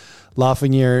year.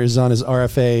 Lafreniere is on his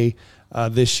RFA.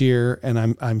 this year,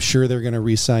 and I'm sure they're going to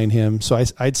re-sign him. So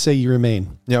I'd say you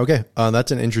remain. Yeah, okay.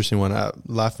 That's an interesting one.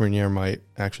 Lafreniere might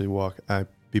actually walk. I'd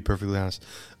be perfectly honest.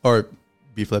 Or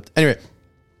be flipped. Anyway,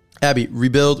 Abby,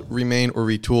 rebuild, remain, or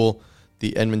retool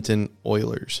the Edmonton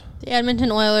Oilers. The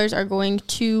Edmonton Oilers are going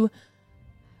to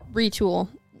retool.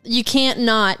 You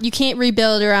can't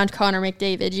rebuild around Connor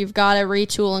McDavid. You've got to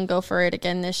retool and go for it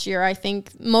again this year. I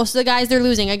think most of the guys they're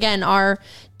losing, again, are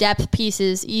depth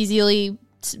pieces, easily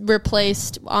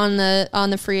replaced on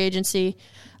the free agency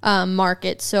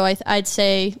market. So I'd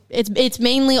say it's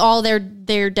mainly all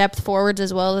their depth forwards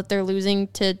as well that they're losing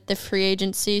to the free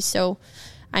agency. So,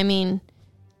 I mean,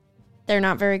 they're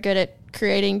not very good at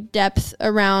creating depth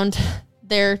around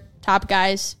their top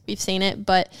guys. We've seen it,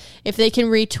 but if they can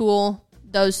retool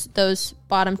those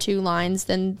bottom two lines,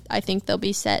 then I think they'll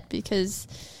be set because,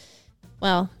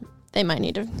 well, they might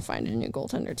need to find a new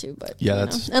goaltender too. But yeah,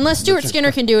 unless Stuart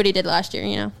Skinner can do what he did last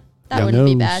year, that wouldn't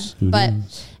be bad. But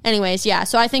anyways, yeah.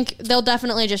 So I think they'll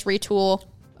definitely just retool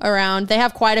around. They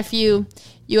have quite a few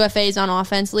UFAs on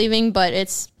offense leaving, but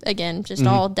it's again just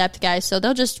all depth guys. So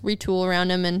they'll just retool around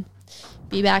them and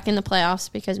be back in the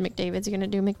playoffs because McDavid's going to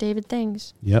do McDavid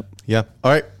things. Yep. Yeah.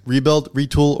 All right. Rebuild,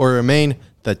 retool, or remain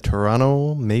the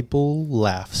Toronto Maple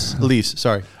Leafs.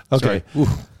 Sorry. Okay. Sorry.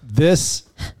 This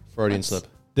Freudian slip.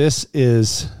 This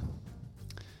is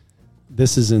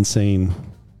insane.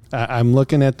 I'm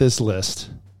looking at this list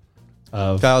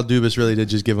of Kyle Dubas really did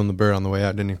just give him the bird on the way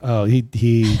out, didn't he? Oh,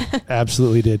 he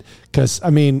absolutely did. Because I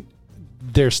mean,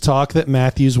 there's talk that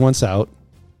Matthews wants out,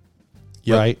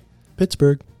 right?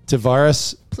 Pittsburgh.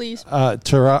 Tavares, please.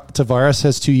 Tavares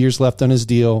has 2 years left on his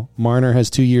deal. Marner has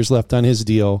 2 years left on his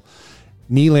deal.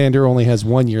 Nylander only has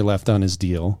 1 year left on his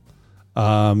deal.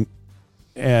 Sam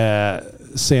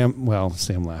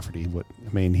Lafferty.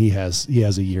 He has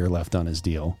a year left on his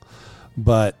deal,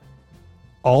 but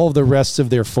all of the rest of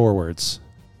their forwards,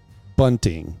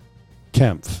 Bunting,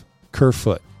 Kempf,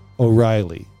 Kerfoot,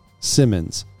 O'Reilly,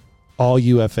 Simmons, all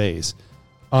UFAs.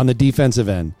 On the defensive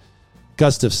end,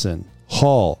 Gustafsson,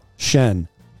 Hall, Shen,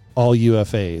 all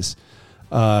UFAs.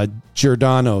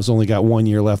 Giordano's only got 1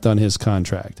 year left on his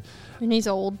contract. And he's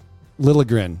old.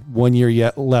 Liljegren, 1 year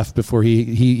yet left before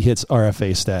he hits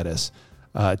RFA status.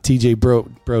 TJ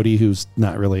Brody, who's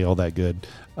not really all that good,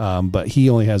 but he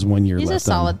only has 1 year left. He's a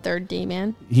solid third D,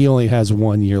 man. He only has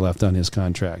 1 year left on his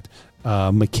contract.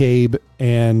 McCabe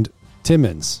and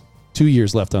Timmins, 2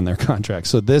 years left on their contract.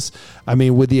 So this,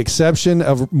 with the exception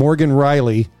of Morgan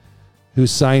Riley, who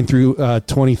signed through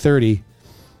 2030,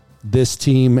 this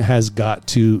team has got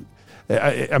to,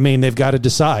 they've got to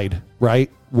decide,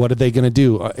 right? What are they going to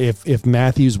do? If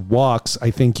Matthews walks,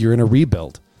 I think you're in a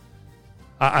rebuild.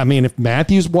 If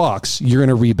Matthews walks, you're in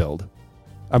a rebuild.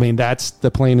 That's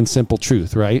the plain and simple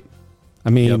truth, right?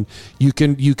 You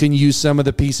can use some of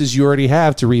the pieces you already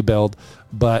have to rebuild,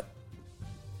 but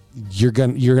you're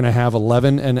gonna have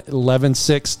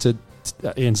 11.6 to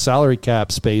in salary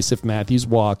cap space if Matthews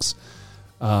walks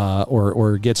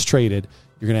or gets traded.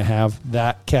 You're gonna have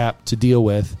that cap to deal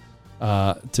with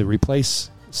to replace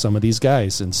some of these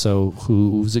guys. And so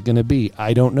who's it going to be?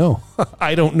 I don't know.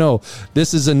 I don't know.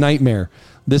 This is a nightmare.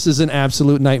 This is an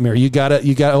absolute nightmare. You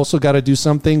also got to do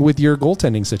something with your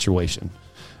goaltending situation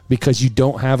because you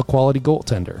don't have a quality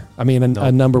goaltender.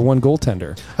 A number one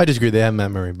goaltender. I disagree. They have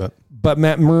Matt Murray, but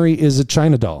Matt Murray is a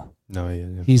China doll. No,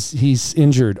 yeah. He's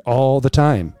injured all the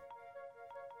time.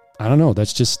 I don't know.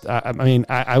 That's just,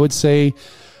 I would say,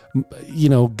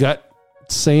 gut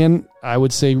saying, I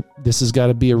would say this has got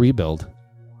to be a rebuild.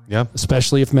 Yeah,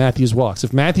 especially if Matthews walks.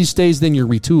 If Matthews stays, then you're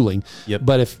retooling. Yep.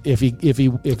 But if he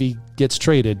gets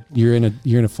traded, you're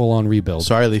in a full on rebuild.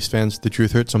 Sorry, Leafs fans, the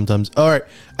truth hurts sometimes. All right,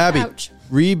 Abby, Ouch.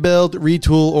 Rebuild,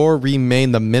 retool, or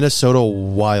remain the Minnesota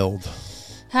Wild.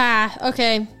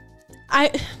 Okay.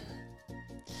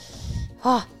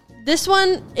 This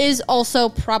one is also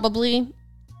probably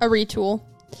a retool.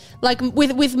 Like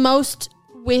with most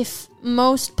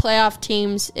playoff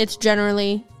teams, it's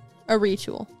generally a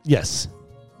retool. Yes.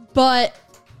 But,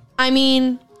 I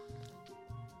don't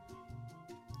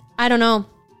know.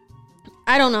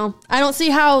 I don't see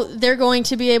how they're going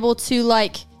to be able to,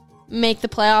 make the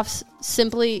playoffs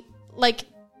simply, I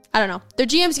don't know. Their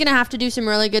GM's going to have to do some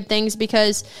really good things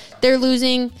because they're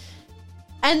losing,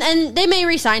 and they may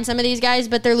re-sign some of these guys,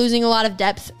 but they're losing a lot of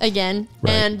depth again.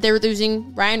 Right. And they're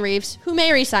losing Ryan Reeves, who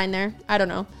may re-sign there. I don't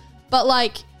know. But,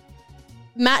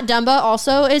 Matt Dumba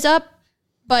also is up.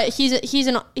 But he's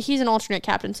an alternate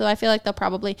captain, so I feel like they'll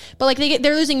probably. But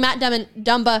they're losing Matt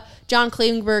Dumba, John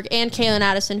Klingberg, and Kalen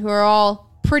Addison, who are all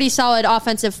pretty solid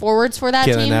offensive forwards for that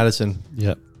team. Kalen Addison,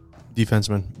 yep,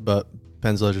 defenseman, but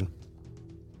Penn's legend.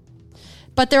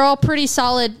 but they're all pretty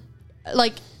solid,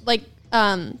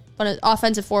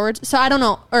 offensive forwards. So I don't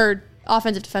know, or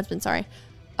offensive defensemen. Sorry.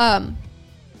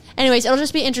 Anyways, it'll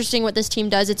just be interesting what this team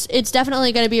does. It's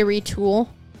definitely going to be a retool,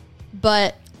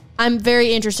 but I'm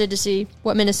very interested to see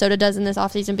what Minnesota does in this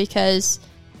offseason because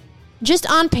just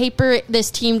on paper, this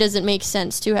team doesn't make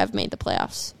sense to have made the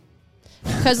playoffs.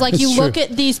 Because you look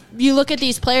at these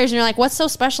players and you're like, what's so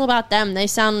special about them? They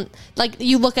sound like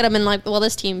you look at them and like, well,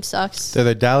 this team sucks. They're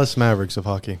the Dallas Mavericks of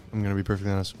hockey. I'm going to be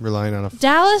perfectly honest. Relying on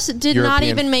Dallas did not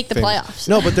European even make the famous. playoffs.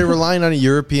 No, but they're relying on a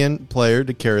European player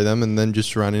to carry them and then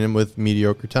just surrounding them with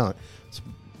mediocre talent. That's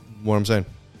what I'm saying.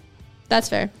 That's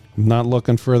fair. I'm not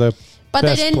looking for the But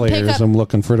best they didn't players. pick up, I'm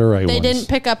looking for the right They ones. didn't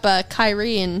pick up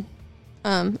Kyrie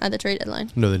at the trade deadline.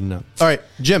 No, they did not. All right,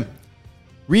 Jim.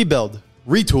 Rebuild,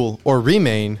 retool, or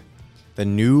remain the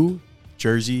New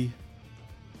Jersey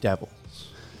Devils.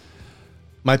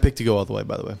 My pick to go all the way,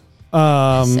 by the way.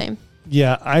 Same.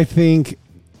 Yeah, I think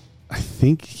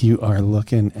you are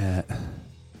looking at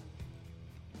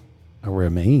a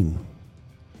remain.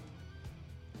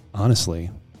 Honestly,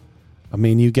 I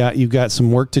mean, you got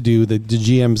some work to do. The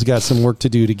GM's got some work to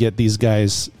do to get these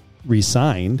guys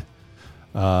re-signed.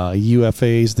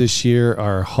 UFAs this year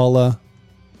are Hulla,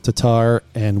 Tatar,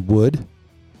 and Wood,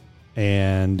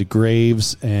 and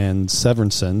Graves and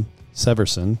Severson.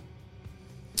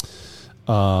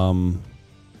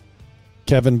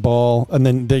 Kevin Ball, and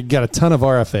then they got a ton of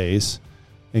RFAs,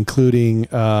 including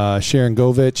Sharon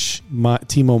Govich,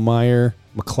 Timo Meyer,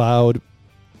 McLeod,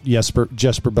 Jesper.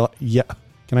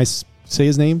 Can I say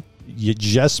his name?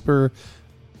 Jesper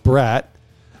Bratt,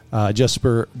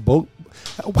 Jesper Bo.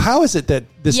 How is it that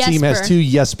this team has two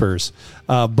Jespers?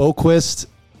 Boquist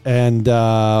and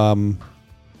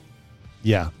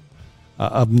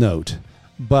of note.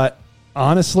 But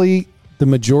honestly, the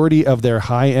majority of their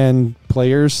high-end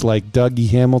players like Dougie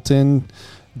Hamilton,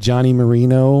 Johnny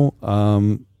Marino,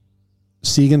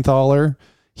 Siegenthaler,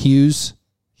 Hughes,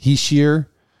 Hischier,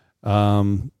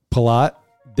 Palat,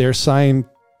 they're signed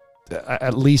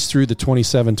at least through the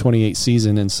 27-28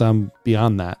 season and some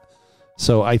beyond that.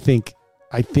 So I think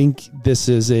this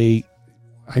is a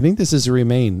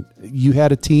remain. You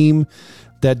had a team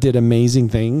that did amazing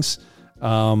things,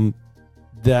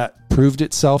 that proved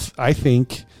itself. I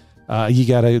think you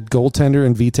got a goaltender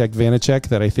in Vitek Vanacek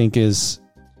that I think is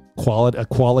a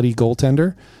quality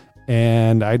goaltender,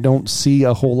 and I don't see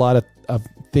a whole lot of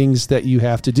things that you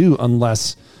have to do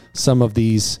unless some of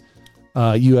these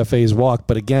UFAs walk.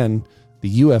 But again,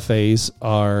 the UFAs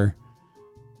are,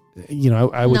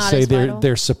 I would say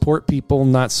they're support people,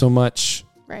 not so much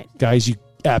guys you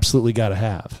absolutely got to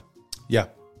have. Yeah.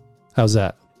 How's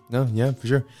that? No, yeah, for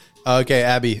sure. Okay,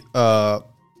 Abby.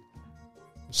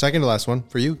 Second to last one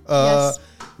for you. Yes.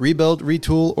 Rebuild,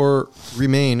 retool, or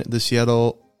remain the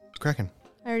Seattle Kraken?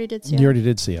 I already did You already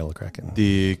did Seattle Kraken.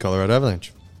 The Colorado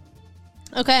Avalanche.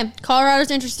 Okay,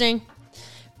 Colorado's interesting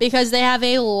because they have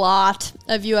a lot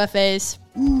of UFAs.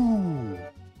 Ooh.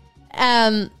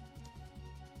 I'm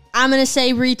going to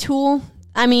say retool.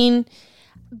 I mean,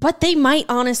 but they might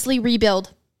honestly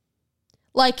rebuild.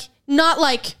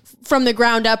 Not from the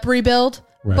ground up rebuild,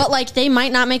 but they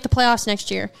might not make the playoffs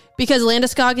next year because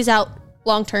Landeskog is out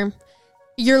long term.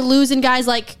 You're losing guys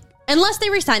unless they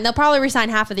resign, they'll probably resign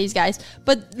half of these guys.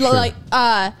 But Newhook,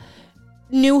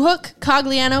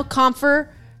 Cogliano, Comfer,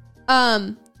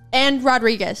 and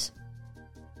Rodriguez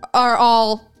are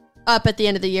all up at the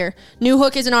end of the year.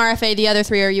 Newhook is an RFA. The other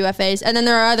three are UFAs. And then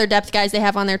there are other depth guys they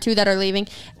have on there too that are leaving.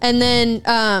 And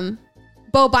then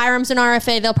Bo Byram's an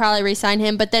RFA. They'll probably re-sign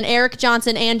him. But then Eric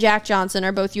Johnson and Jack Johnson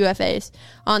are both UFAs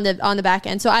on the back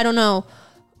end. So I don't know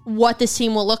what this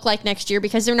team will look like next year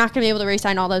because they're not going to be able to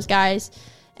re-sign all those guys.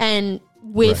 And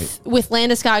with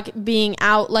Landeskog being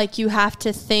out, you have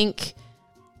to think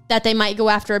that they might go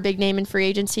after a big name in free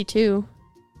agency too.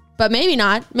 But maybe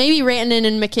not. Maybe Rantanen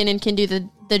and McKinnon can do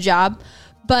the job.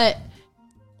 But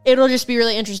it'll just be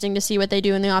really interesting to see what they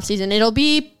do in the offseason. It'll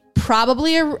be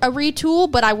probably a retool,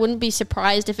 but I wouldn't be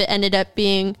surprised if it ended up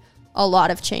being a lot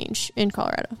of change in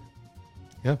Colorado.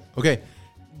 Yeah. Okay.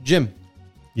 Jim.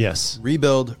 Yes.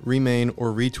 Rebuild, remain,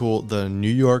 or retool the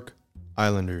New York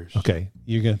Islanders. Okay.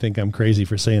 You're going to think I'm crazy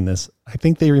for saying this. I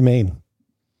think they remain.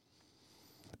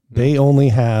 They only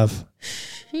have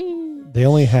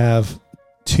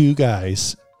two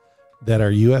guys that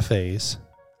are UFAs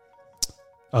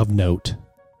of note,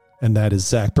 and that is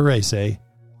Zach Parise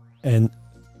and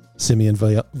Semyon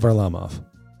Varlamov.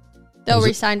 They'll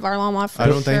re-sign Varlamov for I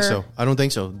don't think sure. so. I don't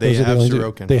think so. They have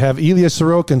Sorokin. They have Ilya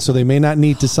Sorokin, so they may not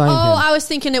need to sign him. Oh, I was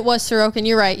thinking it was Sorokin.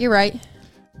 You're right.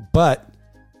 But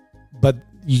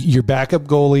your backup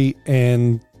goalie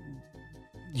and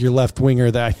your left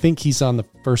winger that I think he's on the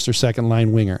first or second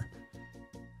line winger.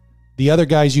 The other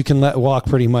guys you can let walk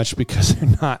pretty much because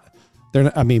they're not.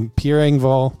 I mean, Pierre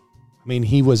Engvall. I mean,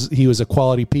 he was a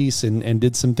quality piece and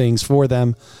did some things for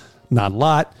them, not a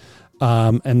lot.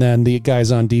 And then the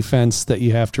guys on defense that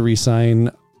you have to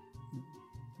re-sign,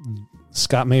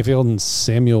 Scott Mayfield and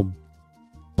Samuel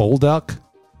Bolduc.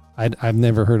 I've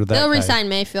never heard of that. They'll guy. resign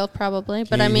Mayfield probably,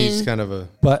 but I mean, he's kind of a.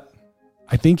 But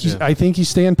I think you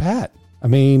stand pat. I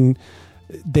mean,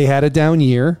 they had a down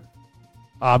year,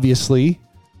 obviously.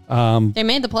 they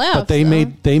made the playoffs. But they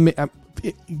made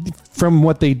from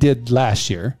what they did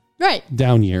last year, right.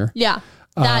 down year. Yeah.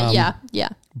 Yeah.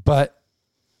 But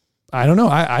I don't know.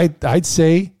 I'd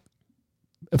say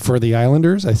for the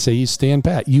Islanders, I'd say you stand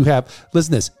pat. Listen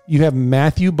to this. You have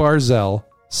Matthew Barzal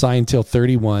signed till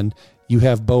 31. You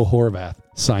have Bo Horvath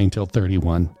signed till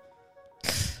 31.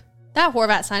 That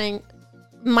Horvat signing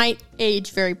might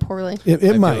age very poorly.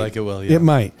 It might. Feel like it will, yeah. It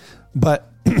might.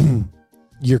 But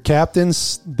your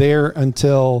captain's there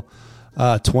until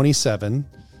 27.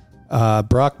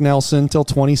 Brock Nelson till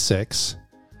 26.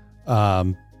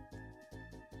 I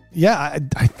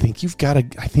think you've got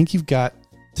to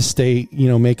stay,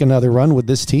 make another run with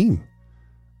this team.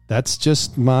 That's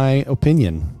just my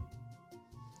opinion.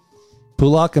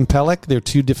 Pulak and Pelech, their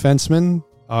two defensemen,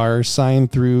 are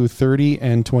signed through 30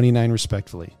 and 29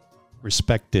 respectively. And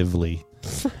respectfully.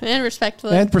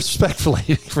 And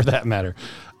respectfully, for that matter.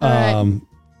 All right.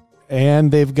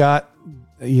 And they've got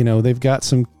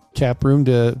some cap room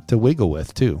to wiggle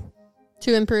with too.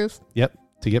 To improve. Yep,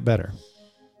 to get better. All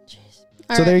so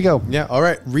right. there you go. Yeah, all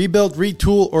right. Rebuild,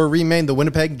 retool, or remain the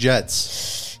Winnipeg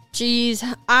Jets. Jeez,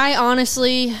 I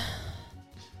honestly...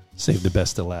 Saved the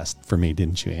best to last for me,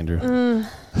 didn't you, Andrew?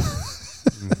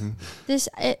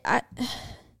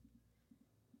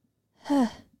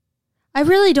 I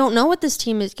really don't know what this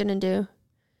team is going to do.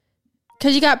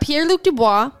 Because you got Pierre-Luc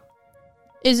Dubois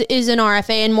is an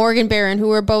RFA and Morgan Barron,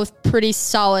 who are both pretty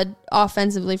solid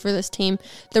offensively for this team.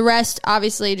 The rest,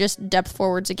 obviously, just depth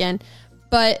forwards again.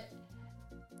 But,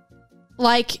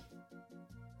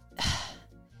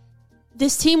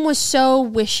 this team was so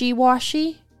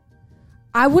wishy-washy.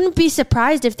 I wouldn't be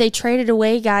surprised if they traded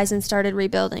away guys and started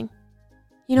rebuilding.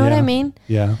 You know what I mean?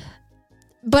 Yeah.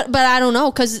 But I don't know,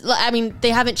 because, they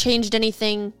haven't changed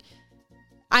anything.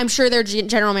 I'm sure their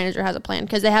general manager has a plan,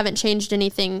 because they haven't changed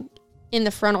anything in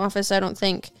the front office, I don't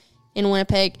think, in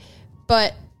Winnipeg.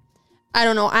 But I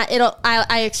don't know.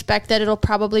 I expect that it'll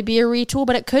probably be a retool,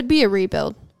 but it could be a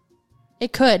rebuild.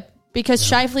 It could, because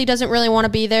Scheifele doesn't really want to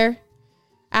be there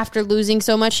after losing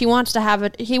so much. He wants to have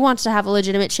a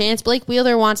legitimate chance. Blake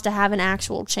Wheeler wants to have an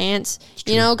actual chance.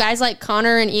 Guys like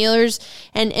Connor and Ehlers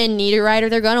and Niederreiter,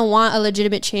 they're going to want a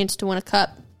legitimate chance to win a cup.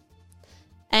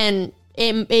 And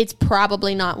it's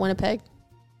probably not Winnipeg.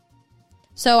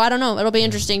 So I don't know. It'll be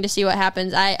interesting to see what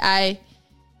happens. I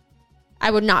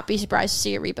would not be surprised to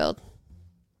see a rebuild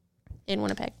in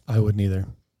Winnipeg. I wouldn't either.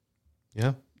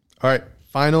 Yeah. All right.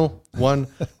 Final one.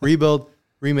 Rebuild,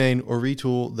 remain, or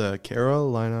retool the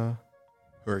Carolina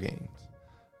Hurricanes.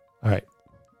 All right.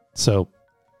 So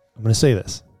I'm going to say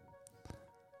this.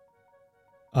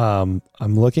 I'm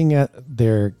looking at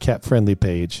their cap-friendly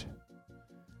page,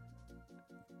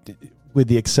 with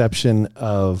the exception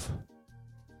of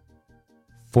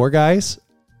 5 guys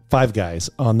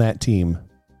on that team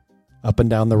up and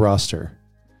down the roster.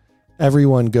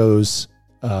 Everyone goes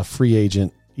free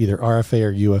agent, either RFA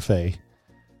or UFA,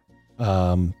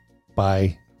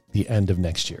 by the end of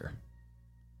next year.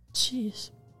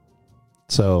 Jeez.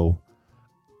 So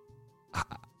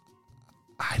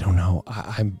I don't know.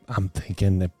 I'm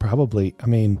thinking that probably,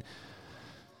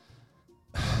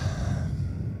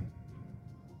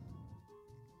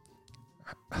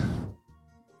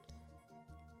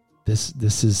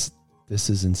 This is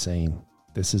insane.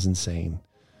 This is insane.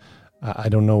 I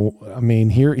don't know.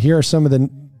 Here are some of the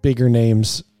bigger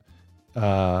names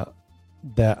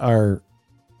that are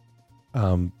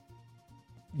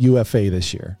UFA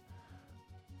this year.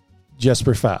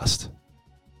 Jesper Fast,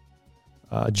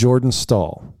 Jordan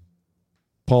Stahl,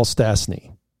 Paul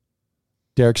Stastny,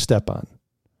 Derek Stepan,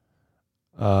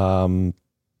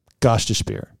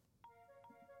 Gostisbehere.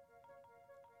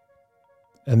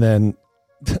 And then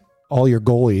all your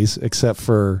goalies, except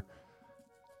for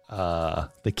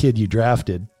the kid you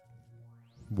drafted,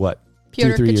 Pyotr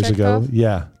 2-3 years ago? Kochetkov?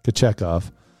 Yeah,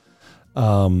 Kochetkov.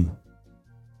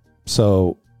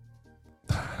 So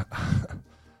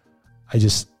I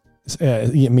just,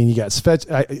 you got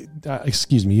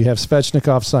you have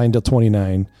Svechnikov signed till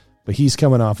 29, but he's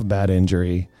coming off a bad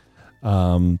injury.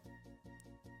 Pacioretty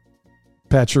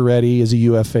is a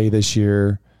UFA this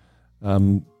year.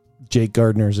 Jake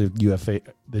Gardner's a UFA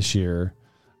this year.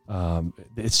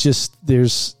 It's just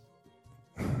there's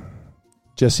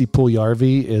Jesse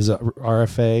Puljujarvi is a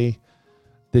RFA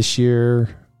this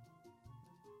year.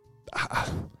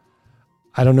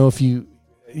 I don't know if you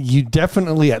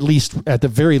definitely at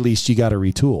the very least you got to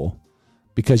retool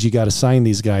because you got to sign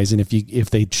these guys, and if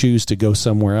they choose to go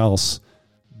somewhere else,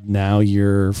 now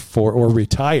you're or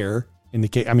retire.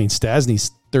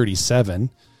 Stasny's 37.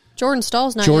 Jordan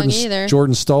Stahl's not young either.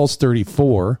 Jordan Stahl's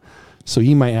 34, so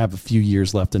he might have a few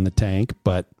years left in the tank.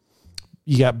 But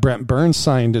you got Brent Burns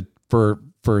signed for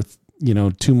 2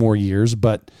 more years,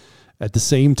 but at the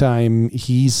same time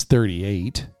he's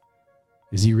 38.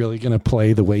 Is he really going to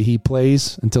play the way he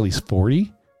plays until he's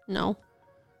 40? No.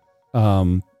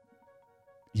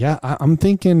 Yeah, I'm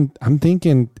thinking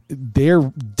they're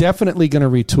definitely going to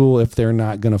retool if they're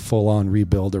not going to full on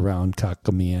rebuild around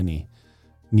Niemi,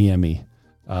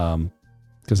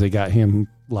 because they got him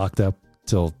locked up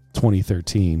till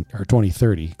 2013 or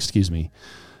 2030, excuse me.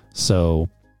 So,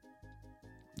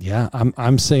 yeah,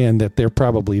 I'm saying that they're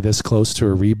probably this close to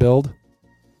a rebuild.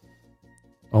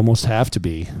 Almost have to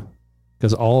be,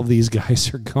 because all of these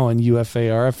guys are going UFA,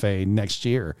 RFA next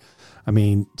year. I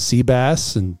mean,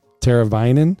 Seabass and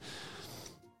Teravainen,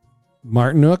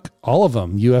 Martinook, all of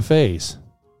them UFAs.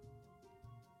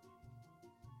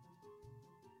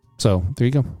 So there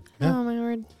you go. Yeah. Oh my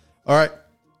word! All right,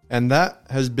 and that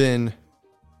has been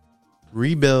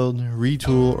rebuild,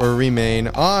 retool, or remain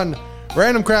on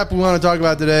random crap we want to talk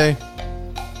about today.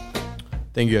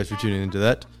 Thank you guys for tuning into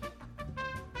that.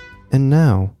 And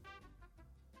now,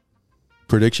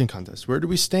 prediction contest. Where do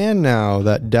we stand now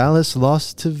that Dallas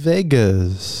lost to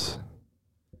Vegas?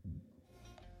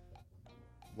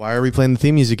 Why are we playing the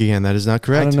theme music again? That is not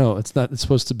correct. I don't know. It's not. It's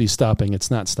supposed to be stopping. It's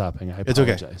not stopping. I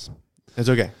apologize. It's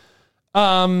okay.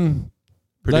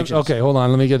 Predictions. Okay, hold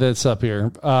on. Let me get this up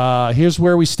here. Here's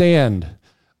where we stand.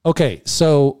 Okay,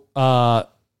 so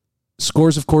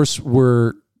scores, of course,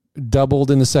 were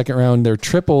doubled in the second round. They're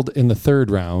tripled in the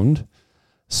third round.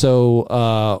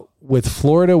 So with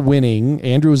Florida winning,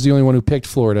 Andrew was the only one who picked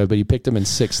Florida, but he picked them in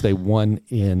 6. They won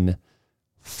in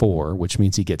 4, which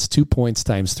means he gets 2 points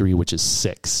times 3, which is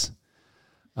 6.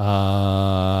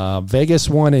 Vegas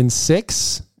won in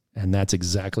 6, and that's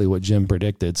exactly what Jim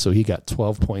predicted. So he got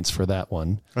 12 points for that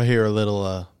one. I hear a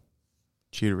little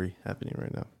cheatery happening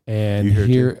right now. And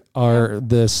here are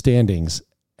the standings.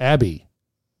 Abby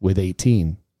with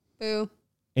 18. Boo.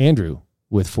 Andrew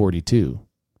with 42.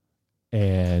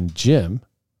 And Jim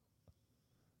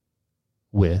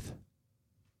with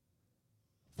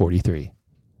 43.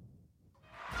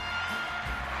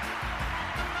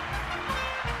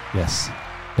 Yes.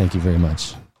 Thank you very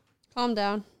much. Calm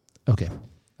down. Okay.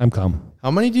 I'm calm. How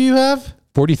many do you have?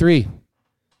 43.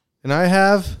 And I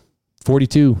have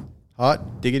 42.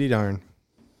 hot diggity darn.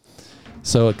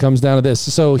 So it comes down to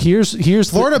this. So here's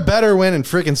Florida better win in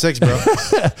freaking 6, bro.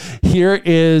 Here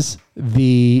is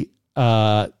the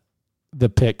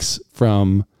picks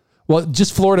from, well,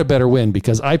 just Florida better win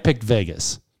because I picked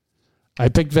Vegas. I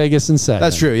picked Vegas in 7.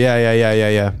 That's true.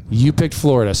 Yeah. You picked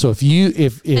Florida. So if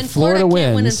and Florida can't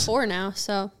wins, win in 4 now.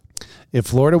 So if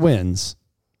Florida wins,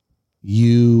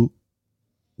 you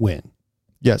win.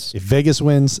 Yes. If Vegas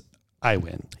wins, I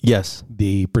win. Yes.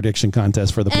 The prediction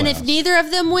contest for the playoffs. and if neither of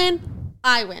them win,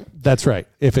 I win. That's right.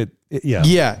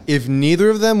 Yeah. If neither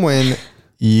of them win,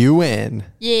 you win.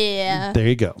 Yeah. There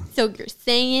you go. So you're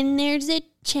saying there's a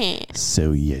chance.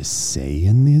 So you're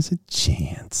saying there's a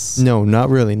chance. No,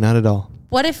 not really. Not at all.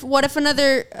 What if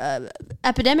another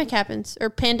epidemic happens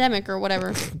or pandemic or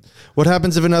whatever? What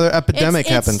happens if another epidemic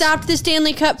happens? It stopped the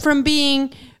Stanley Cup from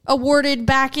being awarded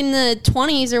back in the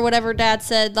 20s or whatever Dad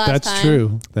said last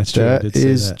time. That's true. That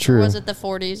is true. Or was it the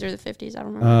 40s or the 50s? I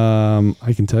don't remember.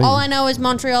 I can tell you. All I know is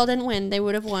Montreal didn't win. They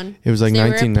would have won. It was like They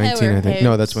were 1919, I think. No,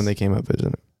 powerhouse. that's when they came up,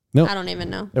 isn't it? Nope. I don't even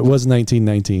know. It was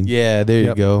 1919. Yeah, there you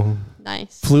Yep. go.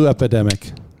 Nice. Flu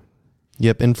epidemic.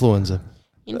 Yep, influenza.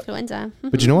 Influenza.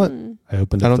 But you know what? I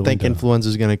opened I up don't the think window. influenza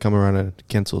is going to come around and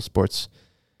cancel sports.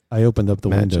 I opened up the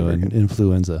Match window over and again.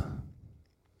 influenza.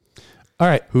 All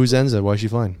right. Who's Enza? Why is she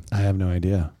flying? I have no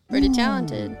idea. Pretty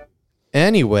talented.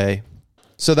 Anyway,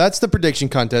 so that's the prediction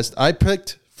contest. I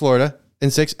picked Florida in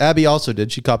 6. Abby also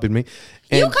did. She copied me.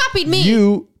 You And copied me.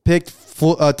 You picked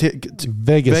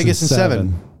Vegas in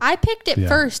 7. I picked it Yeah.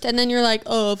 first, and then you're like,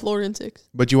 oh, Florida in 6.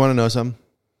 But you want to know something?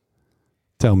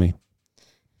 Tell me.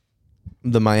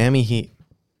 The Miami Heat,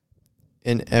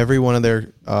 in every one of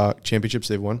their championships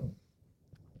they've won,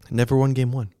 never won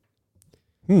game 1.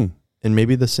 And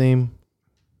maybe the same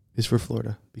is for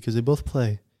Florida because they both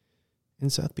play in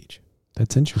South Beach.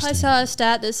 That's interesting. I saw a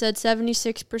stat that said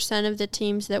 76% of the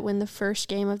teams that win the first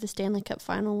game of the Stanley Cup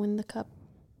final win the cup.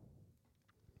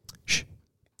 Shh.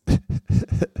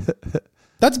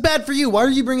 That's bad for you. Why are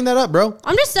you bringing that up, bro?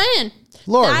 I'm just saying.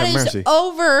 Lord that have is mercy.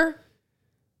 over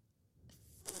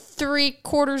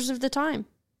 3/4 of the time.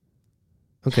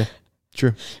 Okay,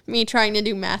 true. Me trying to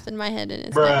do math in my head and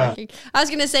it's not working. I was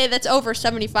going to say that's over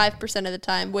 75% of the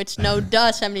time, which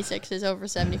 76 is over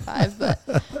 75,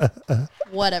 but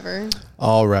whatever.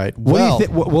 All right. What Well, do you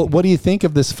what do you think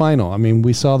of this final? I mean,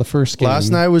 we saw the first game. last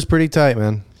night was pretty tight,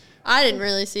 man. I didn't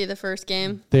really see the first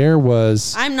game. There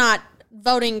was I'm not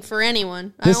voting for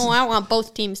anyone. This- I want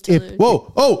both teams to lose.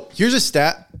 Whoa. Oh, here's a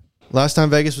stat. Last time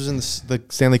Vegas was in the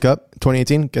Stanley Cup,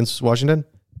 2018, against Washington,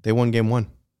 they won game 1,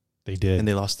 they did and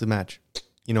they lost the match.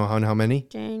 You know how many?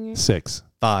 Dang. 6.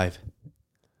 5.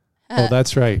 Oh,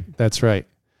 that's right. That's right.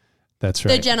 That's The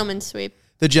right. gentleman's sweep.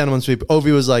 The gentleman's sweep.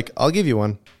 Ovi was like, I'll give you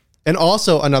one. And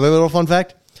also, another little fun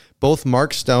fact, both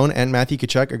Mark Stone and Matthew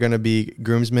Tkachuk are going to be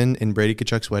groomsmen in Brady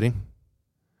Tkachuk's wedding.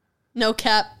 No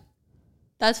cap.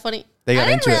 That's funny. They got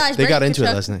I didn't into it. realize They got Brady into it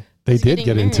Tkachuk last night. They was did getting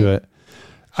get into married. it.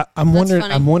 I'm wondering.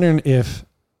 funny. I'm wondering if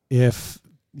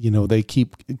they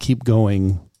keep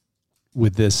going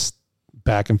with this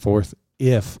back and forth.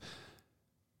 If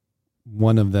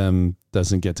one of them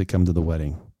doesn't get to come to the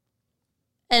wedding,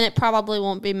 And it probably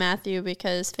won't be Matthew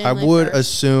because I family would first.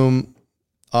 assume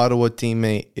Ottawa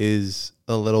teammate is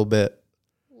a little bit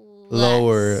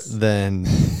lower Less than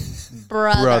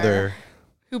brother,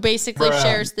 who basically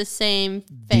shares the same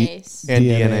face and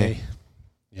DNA.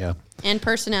 Yeah. and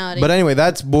personality. But anyway,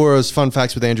 that's Boro's Fun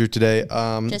Facts with Andrew today.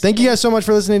 Thank you kidding. guys so much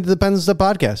for listening to the Pens and Stuff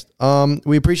podcast.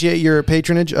 We appreciate your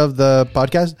patronage of the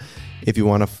podcast. If you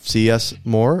want to see us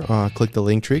more, click the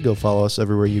link tree. Go follow us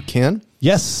everywhere you can.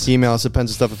 Yes. Email us at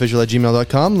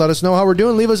pensandstuffofficial@gmail.com. Let us know how we're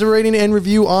doing. Leave us a rating and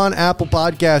review on Apple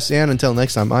Podcasts. And until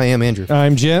next time, I am Andrew.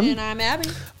 I'm Jim. and I'm Abby.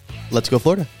 Let's go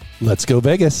Florida. Let's go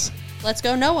Vegas. Let's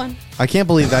go no one. I can't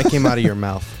believe that came out of your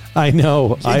mouth. I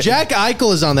know. Jack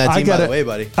Eichel is on that I team, by gotta- the way,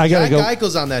 buddy. I gotta Jack go-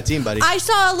 Eichel's on that team, buddy. I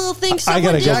saw a little thing. Someone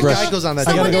gotta did go a brush- little- Eichel's on that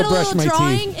I team. gotta Someone go did a brush little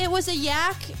my teeth. drawing. It was a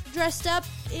yak dressed up,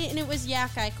 and it was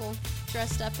Yak Eichel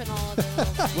dressed up in all of the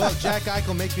little things. Well, Jack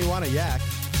Eichel makes me want a yak.